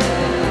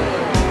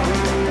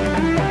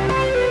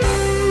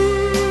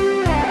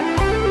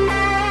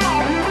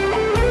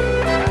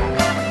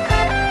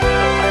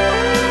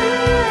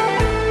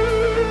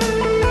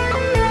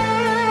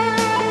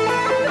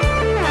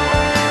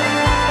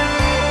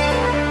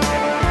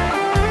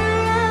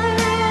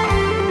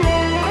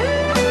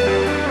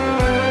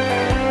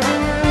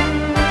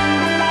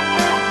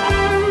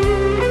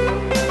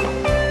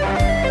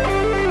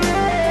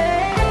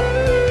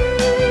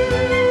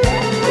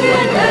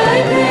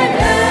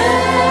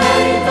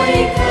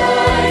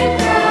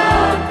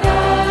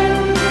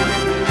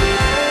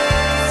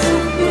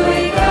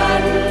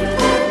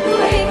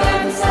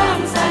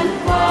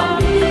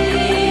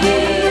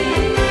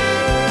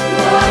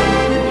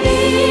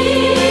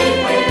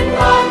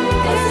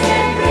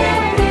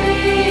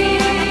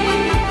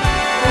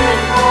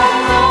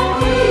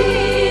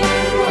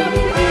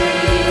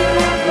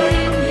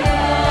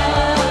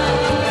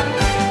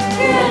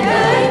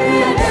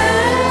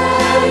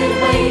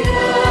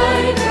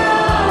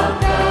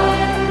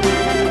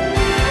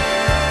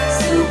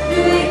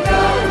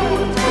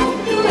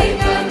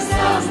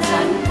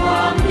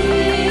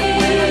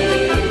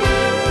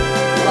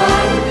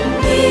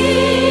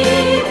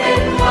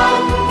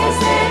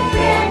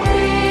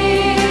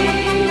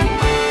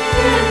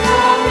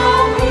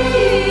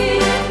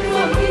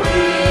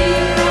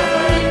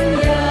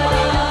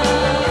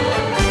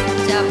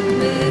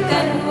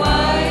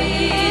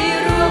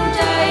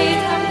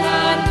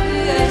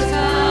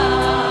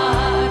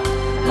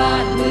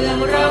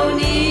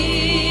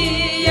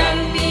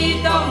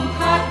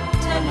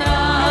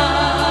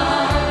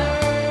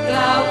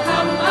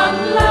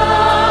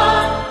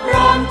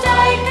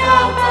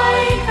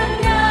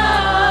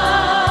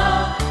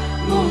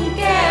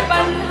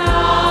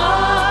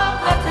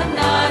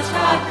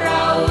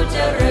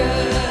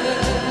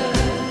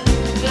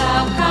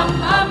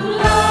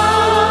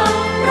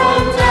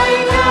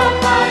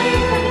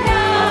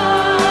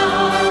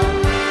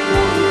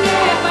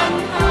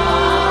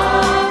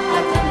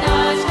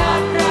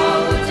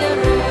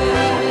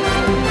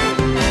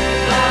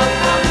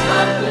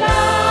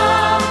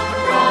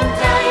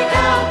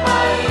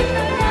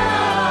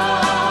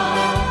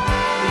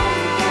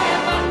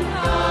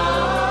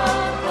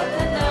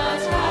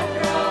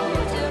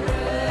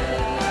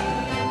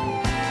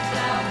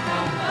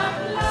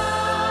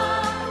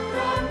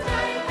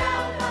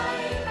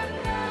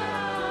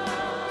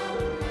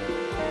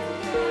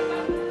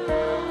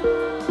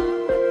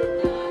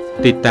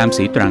ติดตาม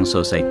สีตรังโซ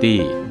ไซตี้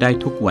ได้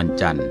ทุกวัน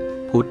จันทร์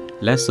พุธ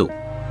และศุกร์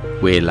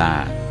เวลา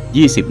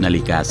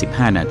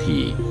 20:15 น.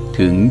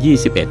ถึง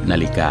 21:00 น.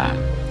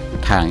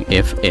ทาง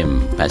FM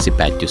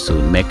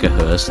 88.0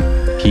 MHz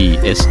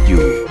PSU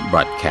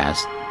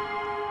Broadcast